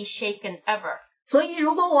not be shaken ever. 所以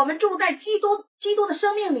如果我们住在基督的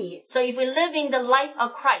生命里， So if we live in the life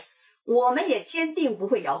of Christ, 我们也坚定不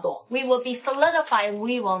会摇动。 we will be solidified and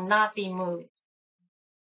we will not be moved.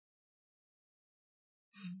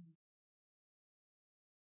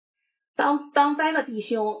 当呆了弟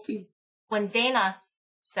兄， When Dana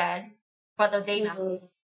said, Brother Dana,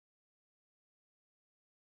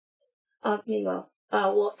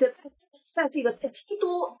 我在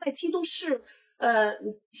基督是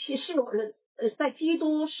在基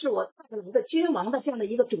督是我带来的君王的这样的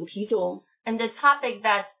一个主题中， and the topic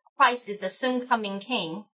that Christ is the soon coming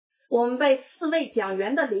King, 我们被4位讲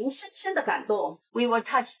员的灵深深的感动。 we were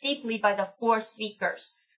touched deeply by the 4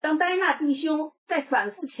 speakers. 当戴纳弟兄在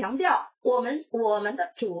反复强调我们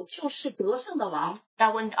的主就是得胜的王，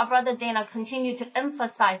 That when our brother Dana continued to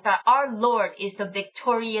emphasize that our Lord is the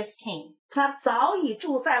victorious King, 他早已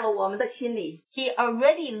住在了我们的心里。 he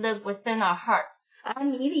already lived within our heart. 而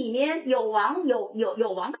你里面有王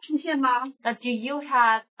的出现吗？ That do you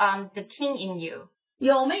have the King in you?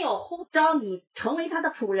 有没有呼召你成为他的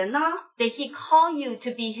仆人呢？ Did he call you to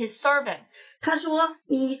be his servant? 他说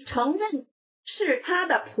你承认是他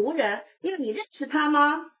的仆人，因为你认识他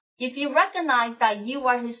吗？ If you recognize that you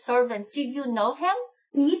are his servant, do you know him?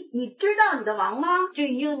 你知道你的王吗？ Do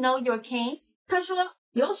you know your King? 他说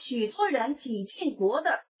有许多人挤进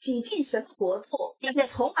神的国度，但是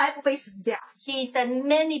从来不背十字架。 He said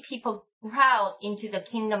many people crowd into the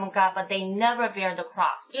kingdom of God, but they never bear the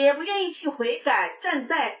cross. 也不愿意去悔改，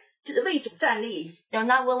为主站立， They're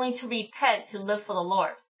not willing to repent to live for the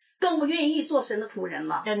Lord. 更不愿意做神的仆人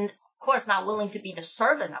了。 They're, of course, not willing to be the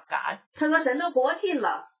servant of God. 他说神的国近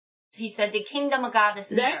了， He said the kingdom of God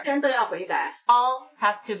is 人 near. 人都要悔改。 All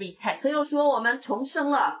have to repent. 他又说我们重生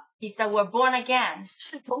了， He said we're born again.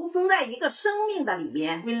 是重生在一个生命的里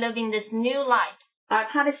面， We live in this new life. 而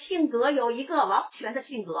他的性格有一个王权的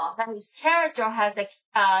性格， That his character has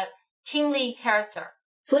a kingly character.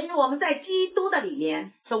 所以我们在基督的里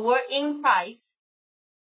面， So we're in Christ.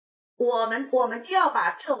 我们就要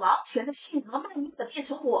把这王权的性格慢慢的变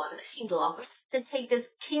成我们的性格， To take this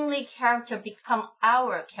kingly character become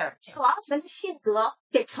our character. 这王权的性格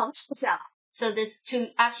给承受下来， So this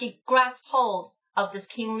to actually grasp hold of this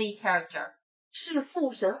kingly character. 是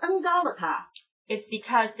父神恩高了他， It's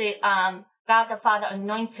because God the Father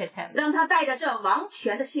anointed him 让他带着这王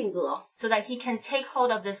权的性格， so that he can take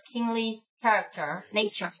hold of this kingly character,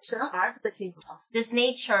 nature. 神儿子的性格， This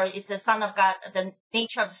nature is the Son of God, the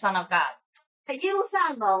nature of the Son of God. 在耶路撒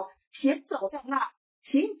冷行走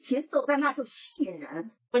在那就吸引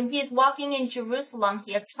人， When he is walking in Jerusalem,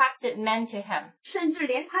 he attracted men to him. 甚至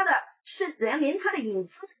连他的影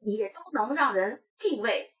子也都能让人敬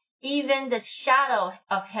畏， Even the shadow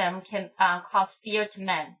of him can cause fear to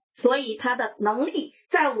men. 所以他的能力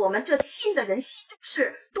在我们这信的人心中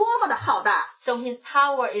是多么的浩大， So his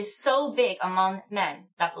power is so big among men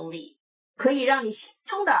that believe. 可以让你心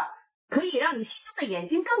中的可以让你心中的眼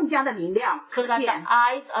睛更加的明亮， so that the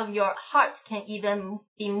eyes of your heart can even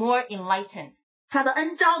be more enlightened. 他的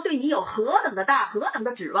恩召对你有何等的大，何等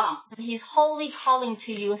的指望。 That His holy calling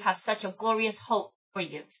to you has such a glorious hope for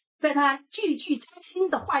you. 在他句句扎心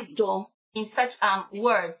的话语中， In such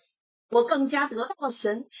words, 我更加得到了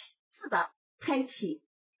神亲自的开启。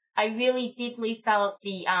 I really deeply felt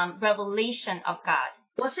the revelation of God.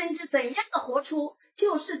 我深知怎样的活出，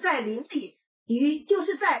就是在灵里与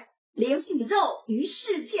肉与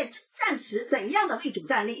世界征战时，怎样的为主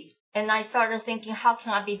站立。 And I started thinking, how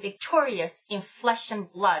can I be victorious in flesh and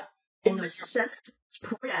blood? 我们是神的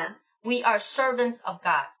仆人， We are servants of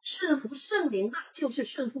God. 顺服圣灵的就是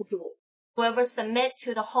顺服主。 Whoever submit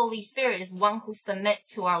to the Holy Spirit is one who submit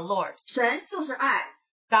to our Lord. 神就是爱，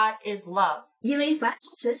 God is love. 因为凡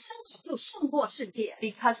从神生的就胜过世界。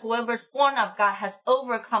 Because whoever is born of God has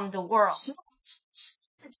overcome the world.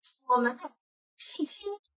 我们的信心。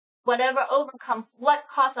 Whatever overcomes, what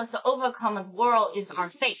causes us to overcome the world is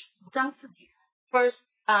our faith. 章4节。 First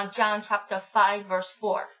John chapter 5 verse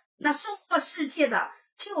 4. 那胜过世界的，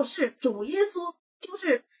就是主耶稣，就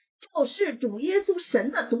是主耶稣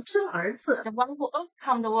神的独生儿子。 The one who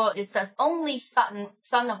overcome the world is the only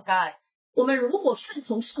son of God. 我们如果顺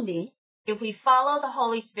从圣灵， If we follow the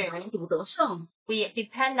Holy Spirit, 主得胜， we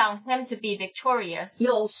depend on Him to be victorious.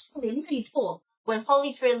 有圣灵内住， When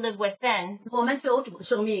Holy Spirit live within, 我们就有主的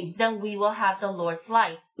生命。 then we will have the Lord's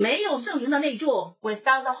life. 没有圣灵的内住，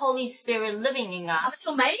 Without the Holy Spirit living in 我 us, 们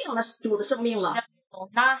就没有了主的生命了。 we will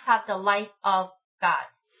not have the life of God.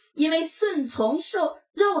 因为顺从受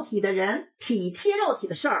肉体的人，体贴肉体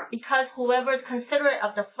的事儿； Because whoever is considerate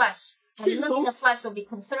of the flesh, and live in the flesh will be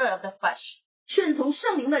considerate of the flesh. 顺从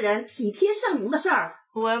圣灵的人，体贴圣灵的事儿；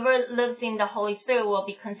 Whoever lives in the Holy Spirit will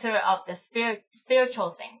be considerate of the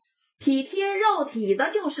spiritual things. 体贴肉体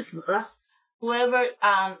的就是死， Whoever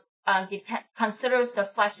considers the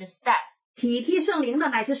flesh is death. 体贴圣灵的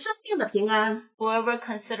乃是生命的平安。 Whoever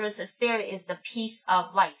considers the Spirit is the peace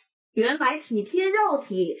of life. 原来体贴肉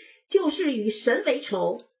体就是与神为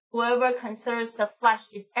仇， Whoever considers the flesh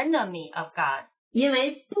is enemy of God. 因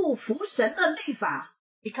为不服神的律法，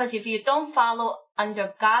 Because if you don't follow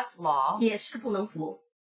under God's law, 也是不能服。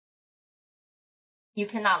 you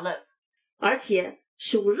cannot live. 而且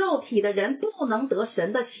属肉体的人不能得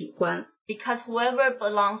神的喜欢。 Because whoever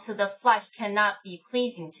belongs to the flesh cannot be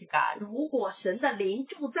pleasing to God. 如果神的灵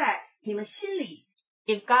住在你们心里，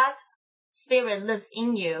 If God's Spirit lives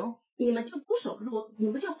in you, 你们就不属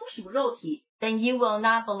肉体， then you will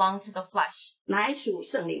not belong to the flesh. 乃属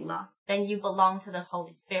圣灵了。 Then you belong to the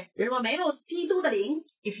Holy Spirit. 如果没有基督的灵，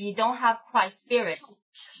 If you don't have Christ's Spirit, 是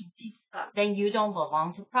属基督的。 then you don't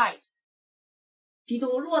belong to Christ. 基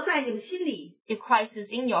督落在你们心里， If Christ is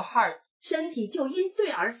in your heart, 身体就因罪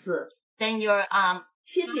而死， then your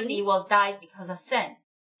心 body 灵 will die because of sin.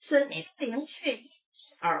 心灵却因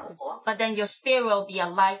死而活。 But then your spirit will be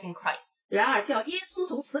alive in Christ. 然而叫耶稣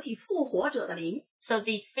从死里复活者的灵， So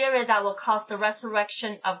the Spirit that will cause the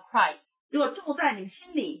resurrection of Christ, 若住在你们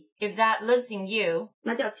心里， if that lives in you,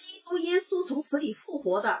 那叫基督耶稣从死里复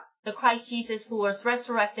活的， the Christ Jesus who was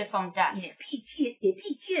resurrected from death, 也必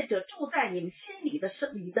借着住在你们心里的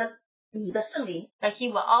你的圣灵， that He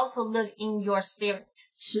will also live in your spirit,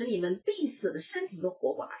 使你们必死的身体都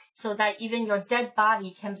活过来。 so that even your dead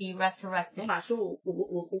body can be 罗 resurrected. 马书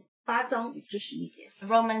8章5至11节，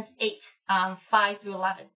 Romans 8, 5 through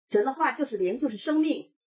 11. 神的话就是灵，就是生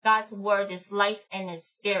命。 God's word is life and is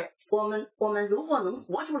spirit. 我们如果能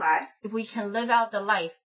活出来， If we can live out the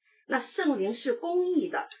life, 那圣灵是公义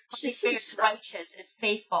的，是 the 信 Spirit 实 is 的， righteous, it's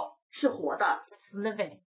faithful, 是活的 it's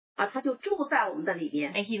living, 啊，他就住在我们的里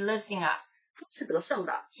面， and He lives in us. 他是得胜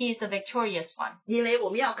的， He is the victorious one. 因为我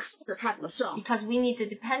们要靠着他得胜， Because we need to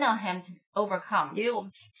depend on Him to overcome. 因为我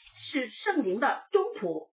们是圣灵的中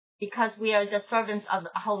仆， Because we are the servants of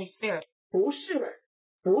the Holy Spirit. 不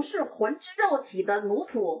是魂之肉体的奴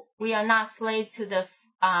仆。 We are not slave to the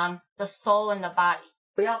soul and the body.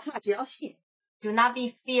 不要怕，只要信。 Do not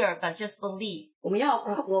be fear, but just believe. 我们要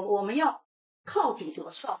靠主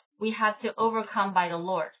得胜， We have to overcome by the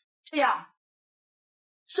Lord. 这样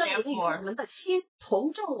圣灵与我们的心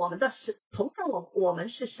同证我们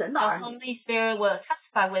是神的 The 儿女。 Holy Spirit will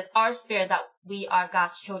testify with our spirit that we are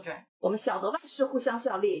God's children. 我们晓得万事互相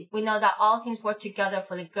效力， We know that all things work together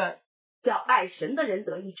for the good 叫爱神的人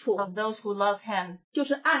得益处， of those who love Him 就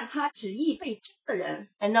是按他旨意被招的人。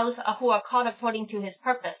 and those who are called according to His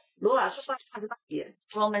purpose. 罗马书8章28节，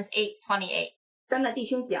 Romans 8:28. 丹麦弟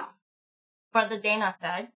兄讲， Brother Dana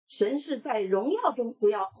said 神是在荣耀中不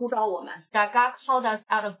要呼召我们， that God called us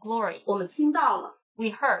out of glory. 我们听到了， We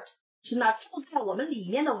heard 是那住在我们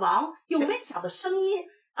里面的王用微小的声音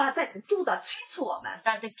在不住的催促我们。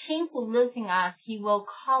 That the King who lives in us, he will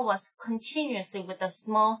call us continuously with a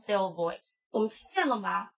small, still voice. 我们听见了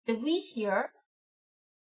吗？ Did we hear?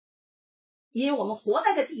 因为我们活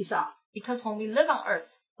在这地上， Because when we live on earth,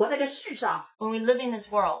 活在这世上， when we live in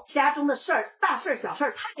this world, 家中的事儿、大事儿、小事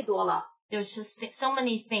儿太多了， there's just so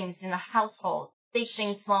many things in the household, big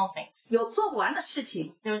things, small things. 有做不完的事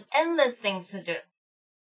情。 There's endless things to do.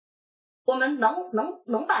 我们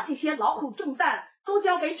能把这些劳苦重担都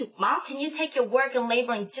交给主吗？ Can you take your work and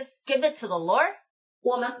labor and just give it to the Lord?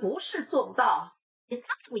 我们不是做不到， It's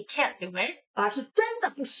not that we can't do it. 而是真的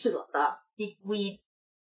不舍得。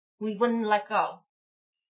 We wouldn't let go.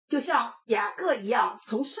 就像雅各一样，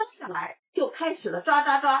从生下来就开始了抓，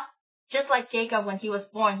 Just like Jacob, when he was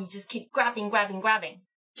born, he just kept grabbing.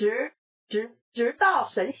 直到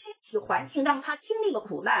神兴起环境，让他经历了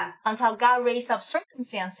苦难， Until God raised up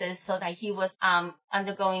circumstances so that he was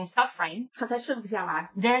undergoing suffering. 他才顺服下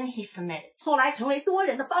来。 Then he submitted. 后来成为多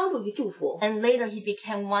人的帮助与祝福。 And later he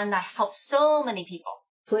became one that helped so many people.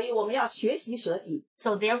 所以我们要学习舍己，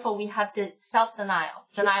 So therefore we have to self-denial.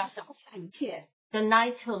 Deny 放 ourselves. 下一切。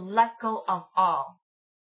 Deny to let go of all.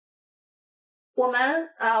 我们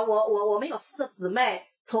有4个姊妹，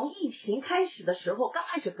从疫情开始的时候，刚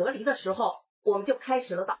开始隔离的时候，我们就开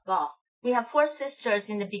始了祷告。 We have 4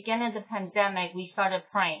 sisters. In the beginning of the pandemic, we started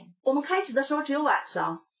praying. 我们开始的时候只有晚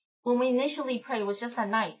上， When we initially prayed, it was just at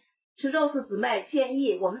night. 是肉丝姊妹建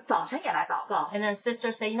议我们早晨也来祷告。 And then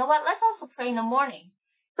sisters say, you know what, let's also pray in the morning.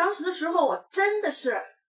 当时的时候，我真的是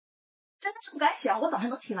不敢想，我早上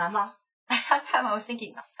能起来吗？ At that time, I was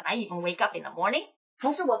thinking, can I even wake up in the morning?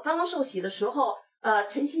 还是我刚刚受洗的时候，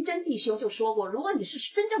陈希真弟兄就说过，如果你是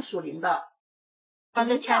真正属灵的，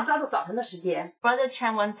 Brother 一定要 Chan, 抓住早晨的时间。 Brother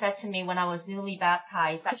Chan once said to me when I was newly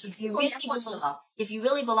baptized that if you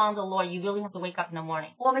really belong to the Lord, you really have to wake up in the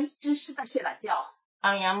morning. 我们一直是在睡懒觉，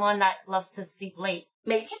 I am one that loves to sleep late.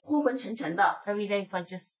 每天昏昏沉沉的。 Every day is like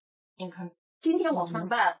just 今天我明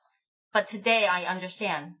白了， But today I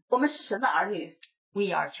understand 我们是神的儿女，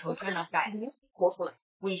 we are children of God. 灵活出来。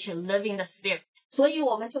 We should live in the Spirit. 所以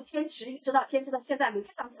我们就坚持到现在，每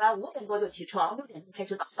天早起来5点多就起床，6点钟开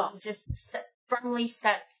始祷 So 告。 just firmly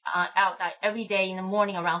set out that every day in the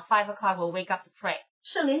morning around 5 o'clock we'll wake up to pray.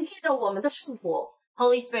 圣灵借着我们的束缚，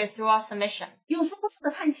 Holy Spirit, through our submission, 用说不出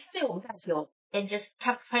的叹息为我们代求， it just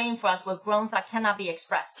kept praying for us with groans that cannot be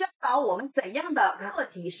expressed. 教导我们怎样的克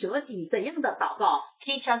己舍己，怎样的祷告，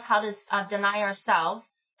 Teach us how to deny ourselves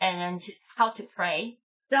and how to pray,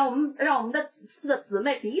 让我们的4个姊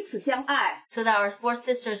妹彼此相爱， so that our 4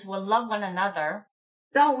 sisters will love one another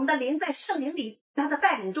让我们的灵在圣灵里他的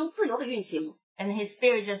带领中自由的运行， and His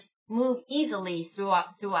Spirit just move easily through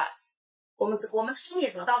us. 我们生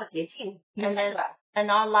也得到了洁净， And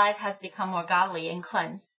our life has become more godly and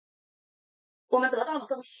cleansed. 我们得到了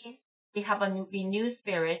更新， We have a renewed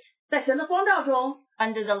spirit 在神的光照中，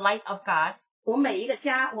 under the light of God, 我们每一个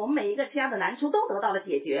家的难处都得到了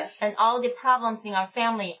解决。 and all the problems in our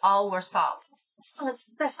family all were solved.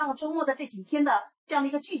 在上个周末的这几天的这样的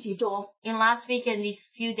一个聚集中， In last week in these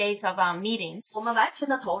few days of our meetings, 我们完全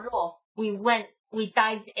的投入， we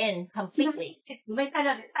dived in completely. 这姊妹带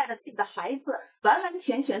着自己的孩子，完完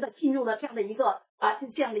全全的进入了这样的一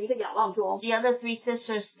个仰望中。 The other 3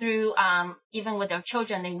 sisters, through even with their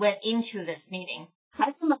children, they went into this meeting.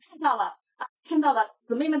 孩子们看到了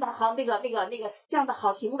姊妹们的好这样的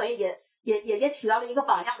好行为，也起到了一个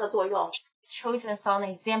榜样的作用。 Children saw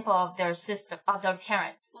an example of their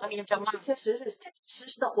parents. 确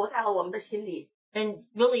实的活在了我们的心里。 And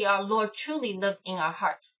really, our Lord truly lived in our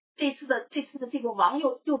hearts. 这次的这个王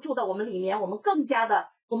又住在我们里面，我们更加的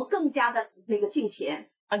那个敬虔。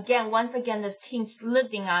 Once again, this King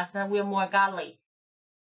lived in us, and we're more godly.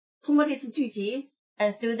 通过这次聚集，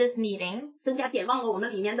 And through this meeting, 更加点亮了我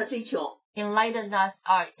们里面的追求， enlightened us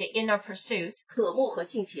the inner pursuit 渴慕和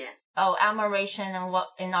敬虔， of admiration and what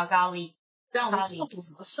in our godly, 让我们受主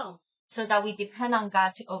得胜。 so that we depend on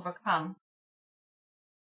God to overcome.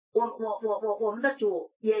 我们的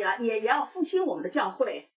主也要复兴我们的教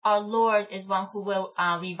会。 Our Lord is one who will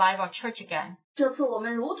revive our church again. 这次我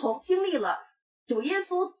们如同经历了主耶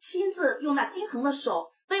稣亲自用那钉痕的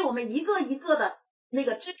手为我们一个一个的那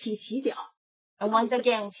个肢体洗脚。 And once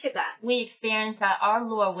again, 切感， we experience that our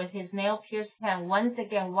Lord with his nail-pierced hand once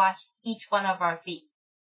again washed each one of our feet,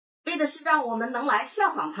 为的是让我们能来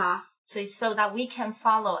效仿他， so that we can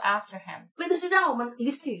follow after him, 为的是让我们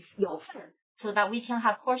与主有份。 so that we can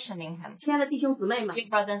have portion in him. 亲爱的弟兄姊妹们， Dear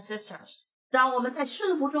brothers and sisters, 让我们在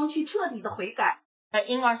顺服中去彻底的悔改， that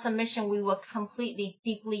in our submission we will completely,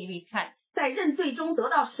 deeply repent. 在认罪中得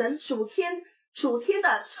到神属天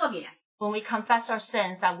的赦免。when we confess our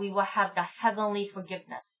sins, that we will have the heavenly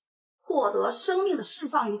forgiveness, 获得生命的释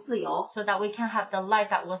放与自由， so that we can have the life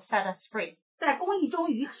that will set us free, 在公义中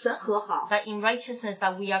与神和好， that in righteousness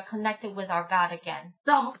that we are connected with our God again,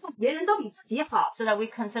 让我们看别人都比自己好， so that we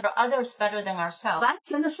consider others better than ourselves, 完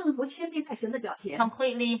全的顺服谦卑在神的脚前，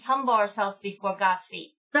 completely humble ourselves before God's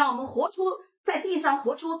feet, 让我们活出在地上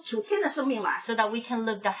活出属天的生命来， so that we can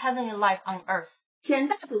live the heavenly life on earth, 显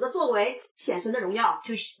大主的作为，显神的荣耀，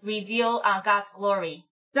 to reveal God's glory,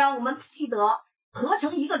 让我们配得合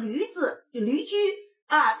成一个驴驹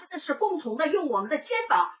啊，真的是共同的用我们的肩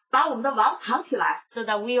膀把我们的王扛起来， so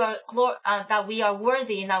that we are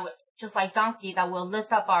worthy, and just like donkey, that will lift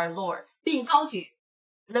up our Lord, 并高举，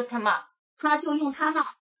 lift him up, 他就用他那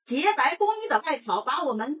洁白公义的外袍把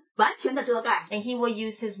我们完全的遮盖， and he will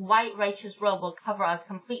use his white righteous robe will cover us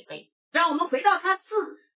completely, 让我们回到他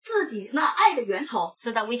自己那爱的源头， so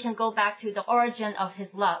that we can go back to the origin of his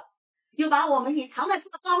love, 又把我们隐藏在他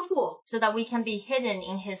的高处， so that we can be hidden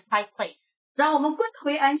in his high place, 让我们归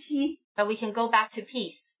回安息， that we can go back to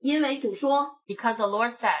peace, 因为主说， because the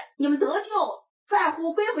Lord said 你们得救在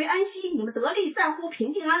乎归回安息，你们得力在乎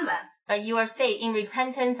平静安稳， that you are saved in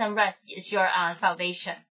repentance and rest is your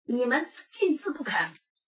salvation. 你们尽自不肯，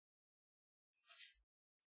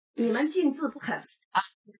你们尽自不肯。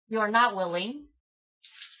 You are not willing.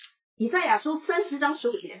 以赛亚书30章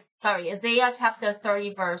15节， Isaiah chapter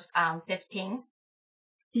 30 verse 15.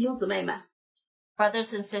 弟兄姊妹们， Brothers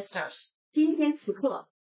and sisters, 今天此刻，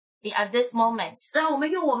 at this moment, 让我们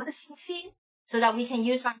用我们的信心 so that we can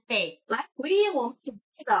use our faith, 来回应我们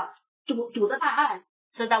主的大爱。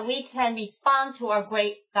 so that we can respond to our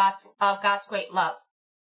God's great love.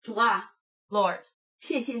 主啊， Lord,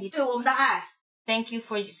 谢谢你对我们的爱， thank you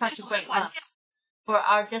for such a great love, for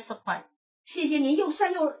our discipline. 谢谢您又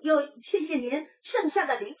善又谢谢您剩下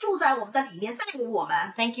的灵住在我们的里面带领我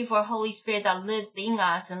们。 Thank you for Holy Spirit that lives in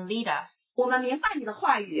us and lead us. 我们明白你的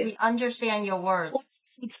话 We 语， understand your words.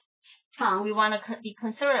 常 We want to be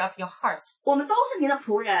considerate of your heart. 我们都是您的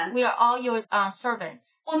仆人， We are all your servants.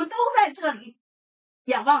 我们都在这里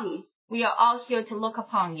仰望你。 We are all here to look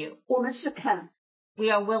upon you. 我们是肯， We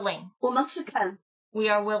are willing. 我们是肯， We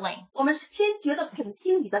are willing. 我们是坚决的肯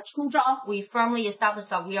听你的呼召， We firmly establish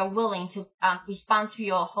that we are willing to respond to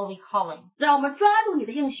your holy calling. 让我们抓住你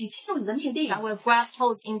的应许，进入你的命定， That we'll grab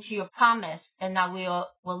hold into your promise and that we'll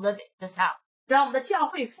live this out. 让我们的教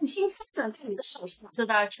会复兴发展在你的手上。 So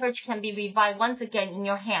that our church can be revived once again in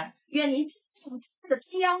your hands. 愿您是我们教会的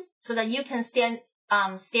中央， So that you can stand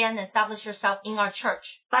and establish yourself in our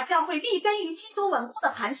church. 把教会立根于基督稳固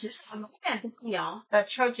的磐石上，永远不动摇。 The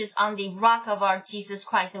church is on the rock of our Jesus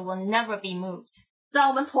Christ and will never be moved. 让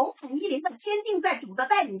我们同统一灵的坚定在主的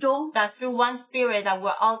带领中。 That through one spirit that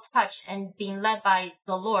we're all touched and being led by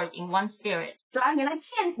the Lord in one spirit. 主啊，你来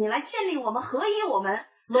建立我们，合一我们，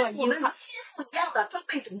 Lord, 我们与心腹一样的装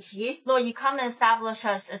备整齐。 Lord, you come and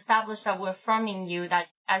establish that we're firming you, that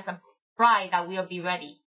as a bride that we'll be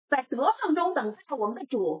ready. 在得胜中等待我们的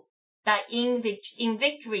主， That in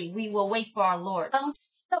victory we will wait for our Lord. 等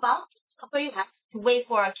的王归来。 To wait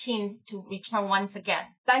for our King to return once again.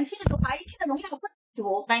 感谢主，把一切的荣耀归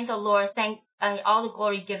主。 Thank the Lord. Thank all the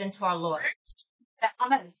glory given to our Lord. 阿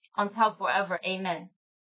门。 Until forever. Amen.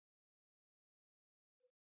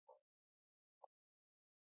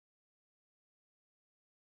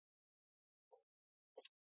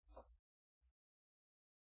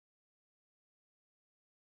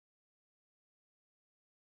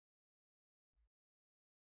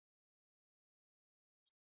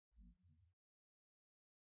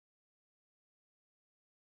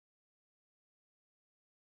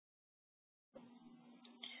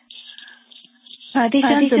啊，弟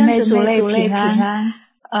兄姊妹，主内平安。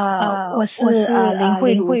我是林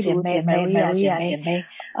慧茹姐妹，美丽亚姐妹。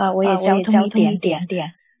我也交通一点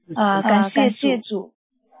点。感谢主。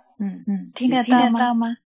听得到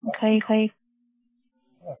吗？可以。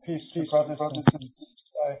Peace to brothers and sisters.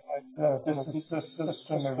 This is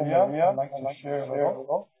Sister Maria. I'd like to share a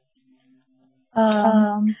little.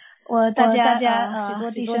 大家许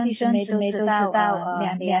多弟兄姊妹都知道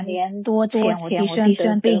，2年多前我弟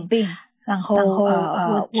兄得病。然后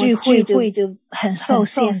我聚会就很受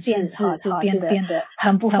限制，就变得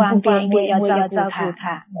很不方便，因为要照顾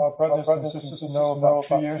他。Brothers and sisters know about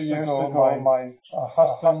 2 years ago my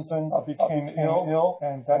husband became ill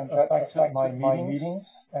and that affected my meetings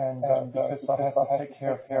and because I had to take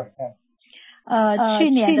care of him. 去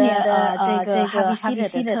年的这个哈比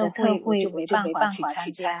西的特会我就没办法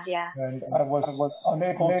去参加。And I was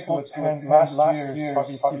unable to attend last year's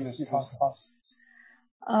Habisi's conference.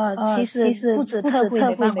 其实不止特会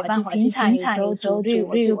没办法，就平常有时候主日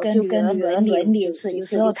我就跟女儿轮流，就是有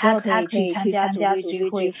时候她可以去参加主日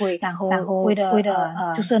聚会，然后为了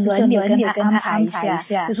就是轮流跟她安排一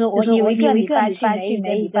下，就是我有一个礼拜去，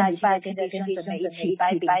每一个礼拜跟弟兄姊妹一起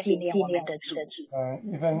摆饼纪念我们的主。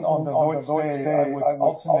Even on the Lord's Day, I would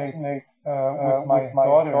alternate with my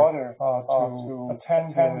daughter to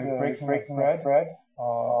attend the breaking of bread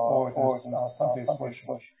or the Sunday's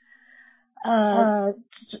worship.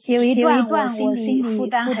 有一段我心里负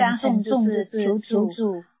担很重，就是求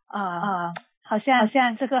主好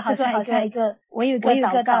像这个好像一个我有一个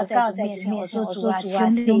祷告在主面前，我说主啊，求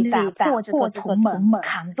你打破这个铜门，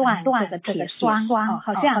砍断这个铁栓，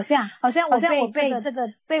好像我被这个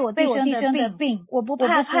被我弟兄的病，我不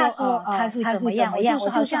怕说他会怎么样，我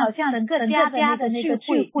就是好像整个家的那个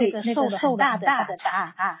聚会那个受大的打击，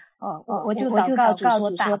我就祷告主说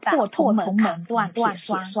打破铜门，砍断铁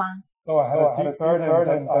栓。So I had a deep burden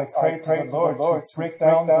and I prayed to the Lord to break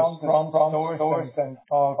down the bronze doors and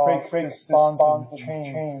break this bond and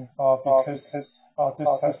chain because this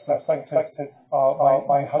has affected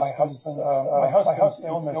my husband's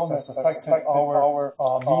illness has affected our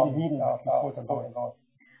meeting before the Lord.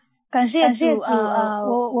 感谢主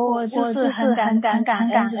我就是很感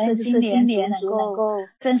恩，就是今年主能够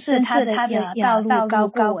真是他的道路高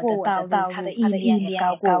过我的道路，他的意念也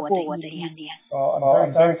高过我的意念。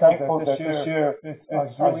I'm very thankful that this year I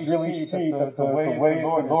really see that the way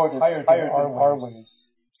the Lord is higher than our ways.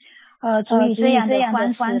 主以这样的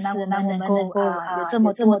方式呢，我们能够有这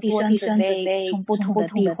么多弟兄姊妹从不同的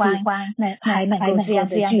地方，还能够这样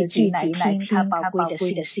的聚集来听他宝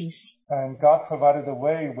贵的信息。And God provided a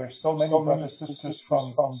way where so many brothers and sisters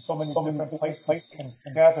from so many different places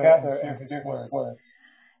can gather and hear His words.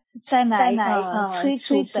 在催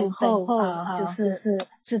促等候就是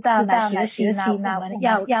知道哪学习呢，我们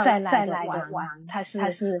要再来的王，他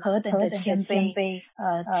是何等的谦卑，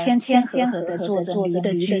谦和的做着驴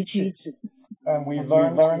的驹子。And we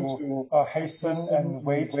learn to hasten and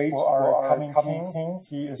wait for our coming King.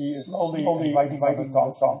 He is slowly riding on the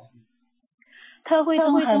donkey. 特会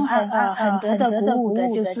中很得的鼓舞的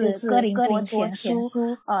就是哥林多前书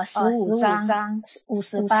15章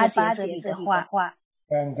58节这里的话。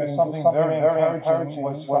And there's something very encouraging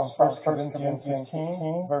was from 1 Corinthians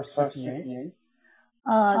 15, verse 58.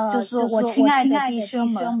 就是我亲爱的弟兄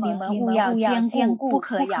们，你们务要坚固，不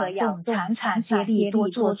可摇动，常竭力多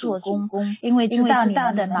做主工，因为知道你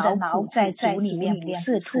们的劳苦在主里面不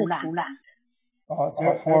是徒然。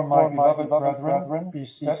Therefore, my beloved brethren, be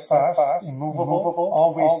steadfast, immovable,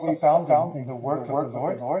 always abounding in the work of the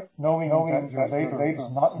Lord, knowing that your labor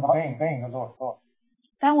is not in vain in the Lord.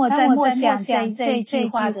 当我在默想这句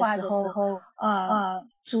话的时候，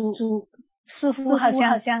主似乎好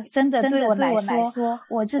像真的对我来说，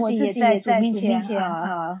我自己也在主面前省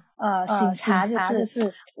察，就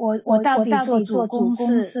是我到底做主公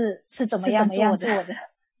是怎么样做的。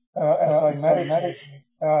As I meditate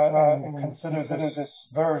and consider this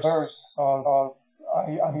verse, I'm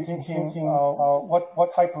thinking,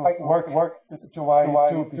 what type of work do I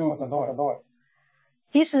do before the Lord?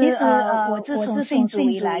 其实我自从信主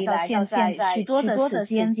以来到现在，许多的时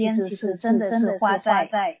间其实真的是花在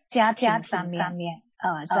家庭上面，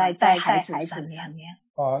在孩子上面。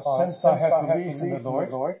Since I have believed in the Lord,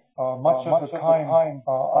 much of the time I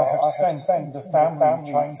have spent in the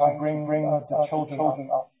family trying to bring the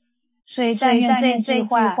children up. 所以但愿这句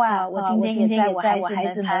话，我今天也在我孩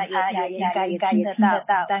子们他也应该听得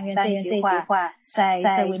到。但愿这句话在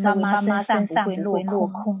这位妈妈身上不会落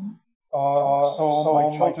空。So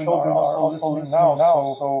my children are also listening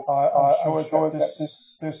now, so I'm sure that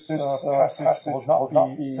this passage will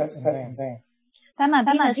not be said in vain. 当然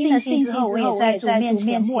听了信息之后，我也在主面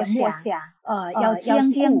前默想，要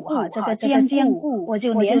坚固这个坚固，我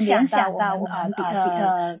就联想到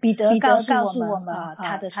彼得告诉我们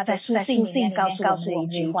他在书信里面告诉我们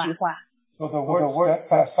的一句话。So the word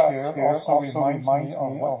steadfast here also reminds me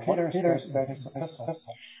of what Peter said in his epistle.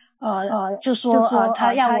 就说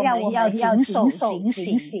他要我们要谨守警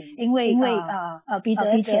醒，因为彼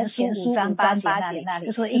得前书5章8节那里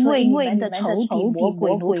就说，因为你们的仇敌魔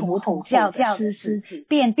鬼如同吼叫的狮子，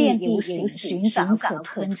遍地游行，寻找可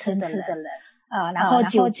吞吃的人。然后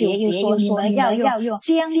9节又说，你们要用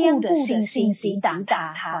坚固的信心抵挡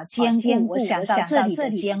他。坚固，我想到这里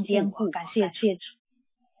的坚固，感谢主。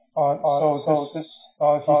So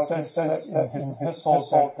he says in his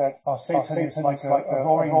epistle that Satan is like a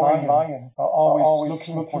roaring lion, always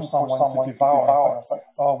looking for someone to devour.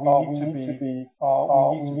 We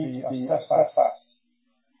need to be steadfast.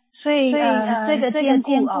 所以这个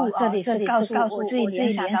坚固这里是告诉我自己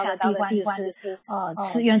联想到的地方就是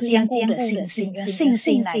是用坚固的信心，用信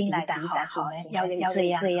心来抵挡好处，要有这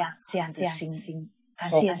样的信心。感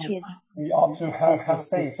谢主。We ought to have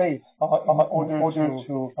faith in order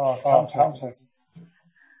to counter.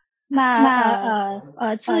 那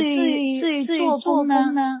至于做工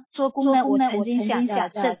呢？我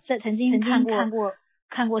曾经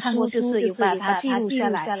看过书，就是有把它记录下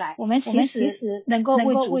来。我们其实能够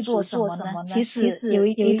为主做什么呢？其实有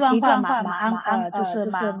一段话就是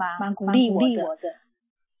蛮鼓励我的。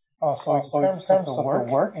So in terms of the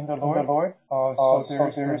work in the Lord, so there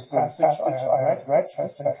is a passage I read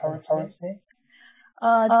that encouraged me.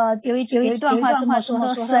 有一段话这么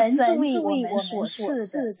说，神是为我们所赐的，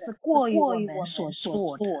是过于我们所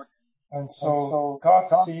做的。And so God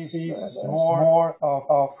sees more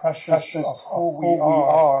precious of who we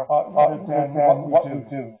are than what we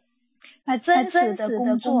do. 那真实的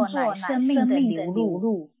工作乃生命的流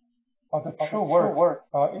露。The true work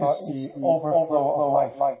is the overflow of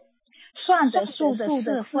life. 算得数的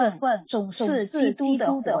侍奉总是基督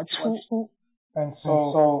的活出。And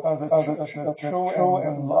so the true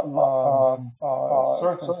and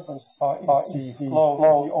service is the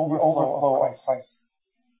overflow of Christ.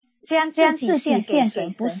 将自己献给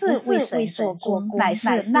神，不是为做工，乃是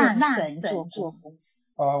让神做工。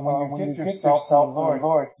When you give yourself to the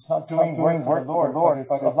Lord, it's not doing work for the Lord,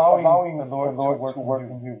 but it's allowing the Lord to work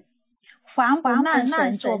in you. 凡不让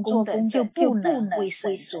神做工的，就不能为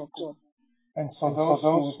神做工。And so those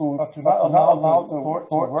who do not allow the Lord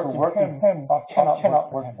to work in him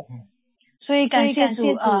cannot work in him. 所以感谢主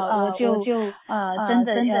我就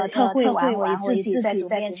真的特会完我自己在主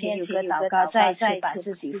面前有个祷告，再一次把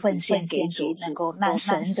自己奉献给主，能够让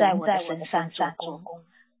神在我的身上做工。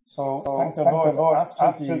So thank the Lord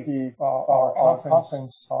after our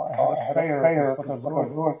conference I had a prayer for the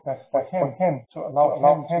Lord that for him to allow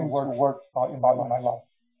him to work in my life.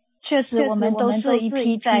 确实我们都是一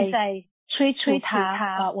批在催促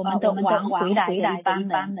他我们的王回来的一帮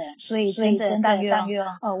人，所以真的但愿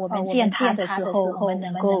我们见他的时候，我们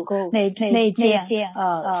能够那件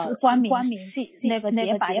光明那个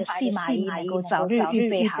洁白的细麻衣能够早日预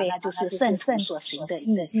备好，那就是圣徒所行的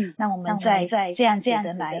义。让我们在这样子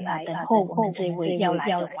的来等候我们这位要来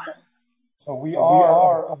的王。So we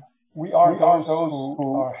are those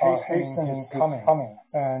who are hastening coming,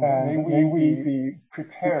 and may we be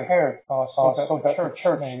prepared so that the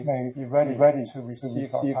church may be ready to receive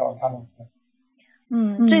our coming.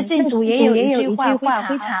 最近主也有一句话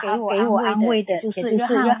非常给我安慰的，就是约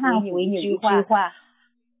翰福音有一句话。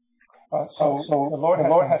So the Lord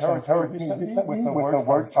has encouraged me with the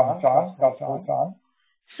word John.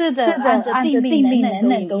 是的，按着定命人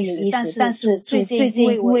人都有意思，但是最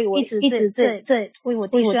近为我一直为我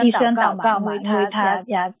弟兄祷告嘛，因为他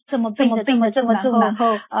呀这么病的这么重，然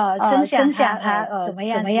后真想他怎么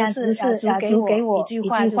样，就是主给我一句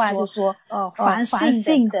话就说凡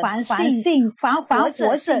信活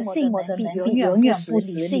着信我的人必永远不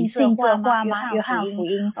死。你信这话吗？约翰福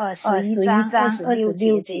音11章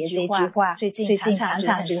26节这句话，最近常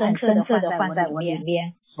常就很深刻的放在我里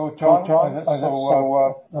面。So the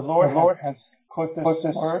Lord has put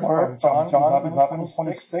this word John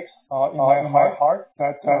 11:26 in my heart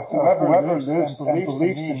that whoever lives and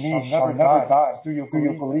believes in me shall never die. Do you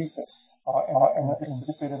believe this? And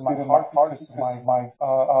this is in my heart because of my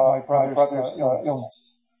brother's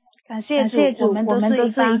illness. 感谢主，我们都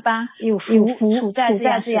是一帮有福处在这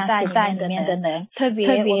样时代里面的人，特别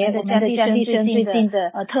我们的弟兄最近的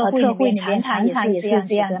特会里面常常也是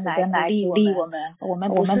这样子的来鼓励我们。我们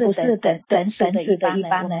不是等死的一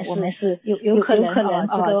帮人，我们是有可能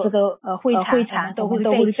这个会场都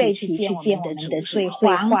会被去见我们的主，所以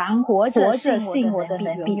还活着信我的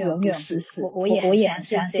人必永远不死。我也很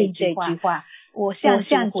相信这句话。我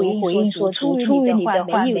向主回应说，出于你的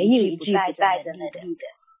话，没有一句不带着能力的。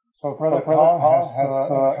So Brother Colin has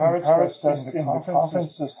encouraged us in the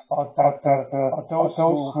conferences that those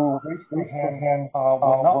who wait for him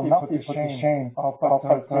will not be put to shame,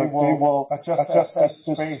 but they will just as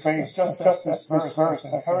this verse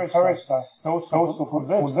encouraged us. Those who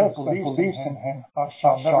lives and believes in him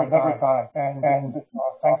shall never die. And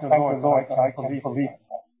thank the Lord that I can believe.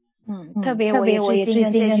 特别我也最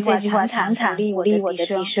近用这句话常鼓励我的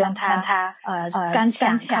弟兄，他刚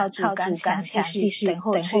强靠主刚强继续等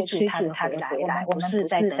候催促他的回来，我们不是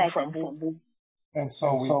在等服务。And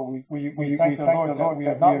so we thank the Lord that we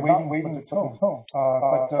are not waiting to come.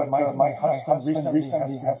 But my husband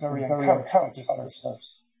recently has very encouraged this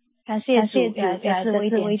verse. 感谢主，也是为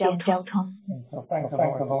一点交通。So thank the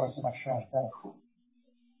Lord, my friend.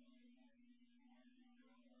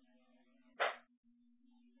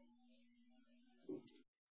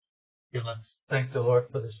 Okay, let's thank the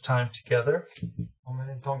Lord for this time together. 我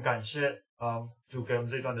们一同感谢主给我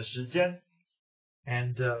们这段的时间。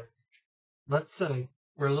And let's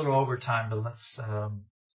we're a little over time, but let's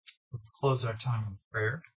close our time in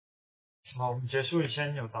prayer. 好，我们结束以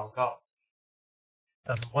前有祷告。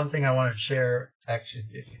One thing I want to share, actually,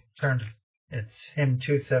 if you turn to, it's hymn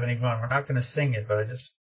 271. We're not going to sing it, but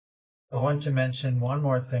I want to mention one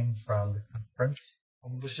more thing from the conference. 我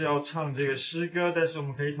们不是要唱这个诗歌，但是我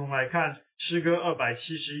们可以一同来看诗歌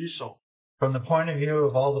271首。From the point of view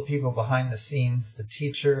of all the people behind the scenes, the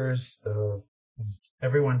teachers,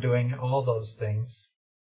 everyone doing all those things.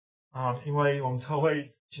 因为我们特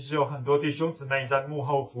会其实有很多弟兄姊妹在幕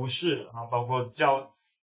后服侍包括教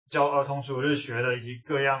儿童主日学的以及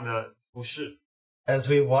各样的服侍。As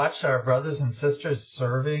we watch our brothers and sisters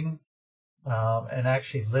serving and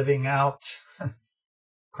actually living out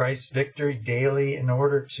Christ's victory daily in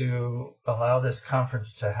order to allow this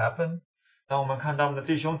conference to happen. 当我们看到我们的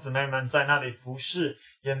弟兄姊妹们在那里服侍，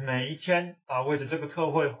也每一天为着这个特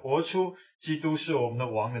会活出基督是我们的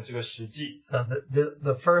王的这个实际。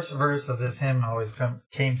The first verse of this hymn always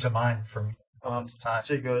came to mind for me.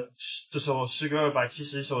 这首诗歌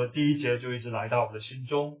271首的第一节就一直来到我的心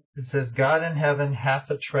中。It says, God in heaven hath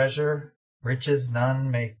a treasure, riches none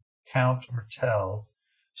may count or tell.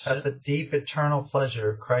 Hath a deep eternal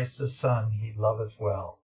pleasure, Christ the Son he loveth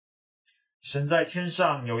well. 神在天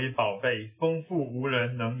上有一宝贝，丰富无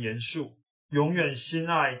人能言述，永远心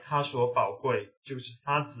爱他所宝贵，就是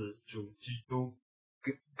他子主基督。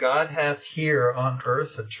God hath here on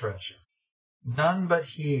earth a treasure. None but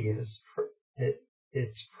he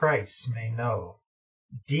its price may know.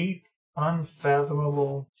 Deep,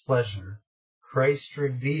 unfathomable pleasure, Christ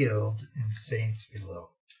revealed in saints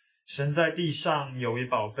below. 神在地上有一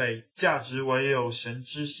宝贝，价值唯有神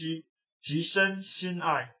知悉，极深心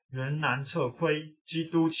爱，人难测窥，基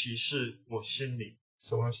督启示我心里。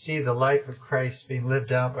So when we see the life of Christ being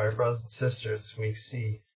lived out by our brothers and sisters, we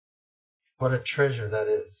see what a treasure that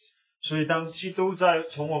is. 所以当基督在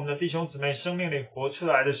从我们的弟兄姊妹生命里活出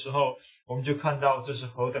来的时候，我们就看到这是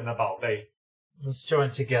何等的宝贝。Let's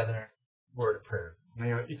join together in word of prayer. 我们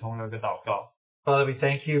有一同有一个祷告。Father, we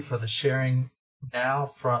thank you for the sharing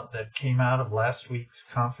now that came out of last week's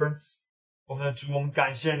conference. 我们的主，我们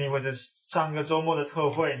感谢你为着上个周末的特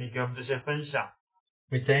会，你给我们这些分享。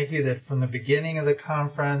We thank you that from the beginning of the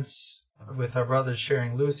conference, with our brother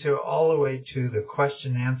sharing Lucio, all the way to the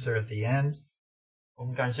question and answer at the end. 我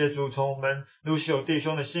们感谢主，从我们Lucio弟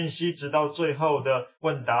兄的信息，直到最后的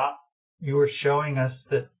问答。You were showing us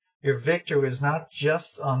that your victory was not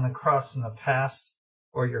just on the cross in the past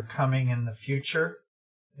or your coming in the future.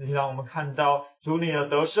 你让我们看到主你的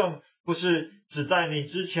得胜，不是只在你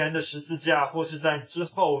之前的十字架，或是在之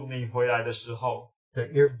后你回来的时候。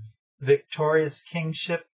That your victorious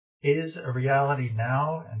kingship is a reality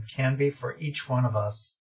now and can be for each one of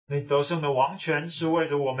us. 你得胜的王权是为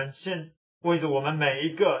着我们每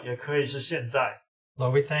一个，也可以是现在。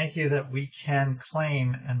Lord, we thank you that we can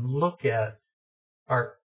claim and look at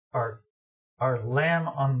our Lamb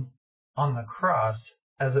on the cross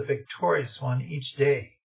as a victorious one each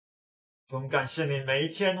day. 我们感谢你，每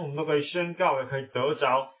一天我们都可以宣告，也可以得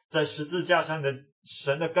着，在十字架上的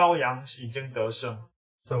神的羔羊已经得胜。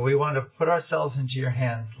So we want to put ourselves into your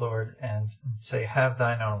hands, Lord, and say, have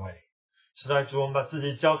thine own way. 是在主，我们把自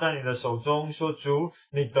己交在你的手中，说主，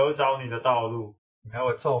你得着你的道路。We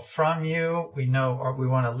know it's all from you. We know we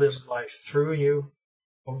want to live life through you.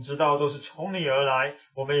 我们知道都是从你而来，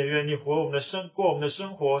我们也愿意过我们的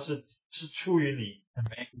生活是出于你。And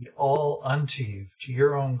may it be all unto you, to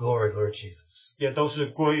your own glory, Lord Jesus. 也都是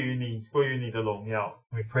归于你的荣耀。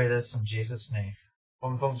We pray this in Jesus' name. 我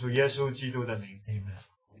们奉主耶稣基督的名 Amen.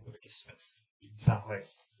 散会。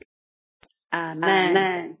阿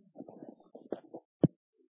门。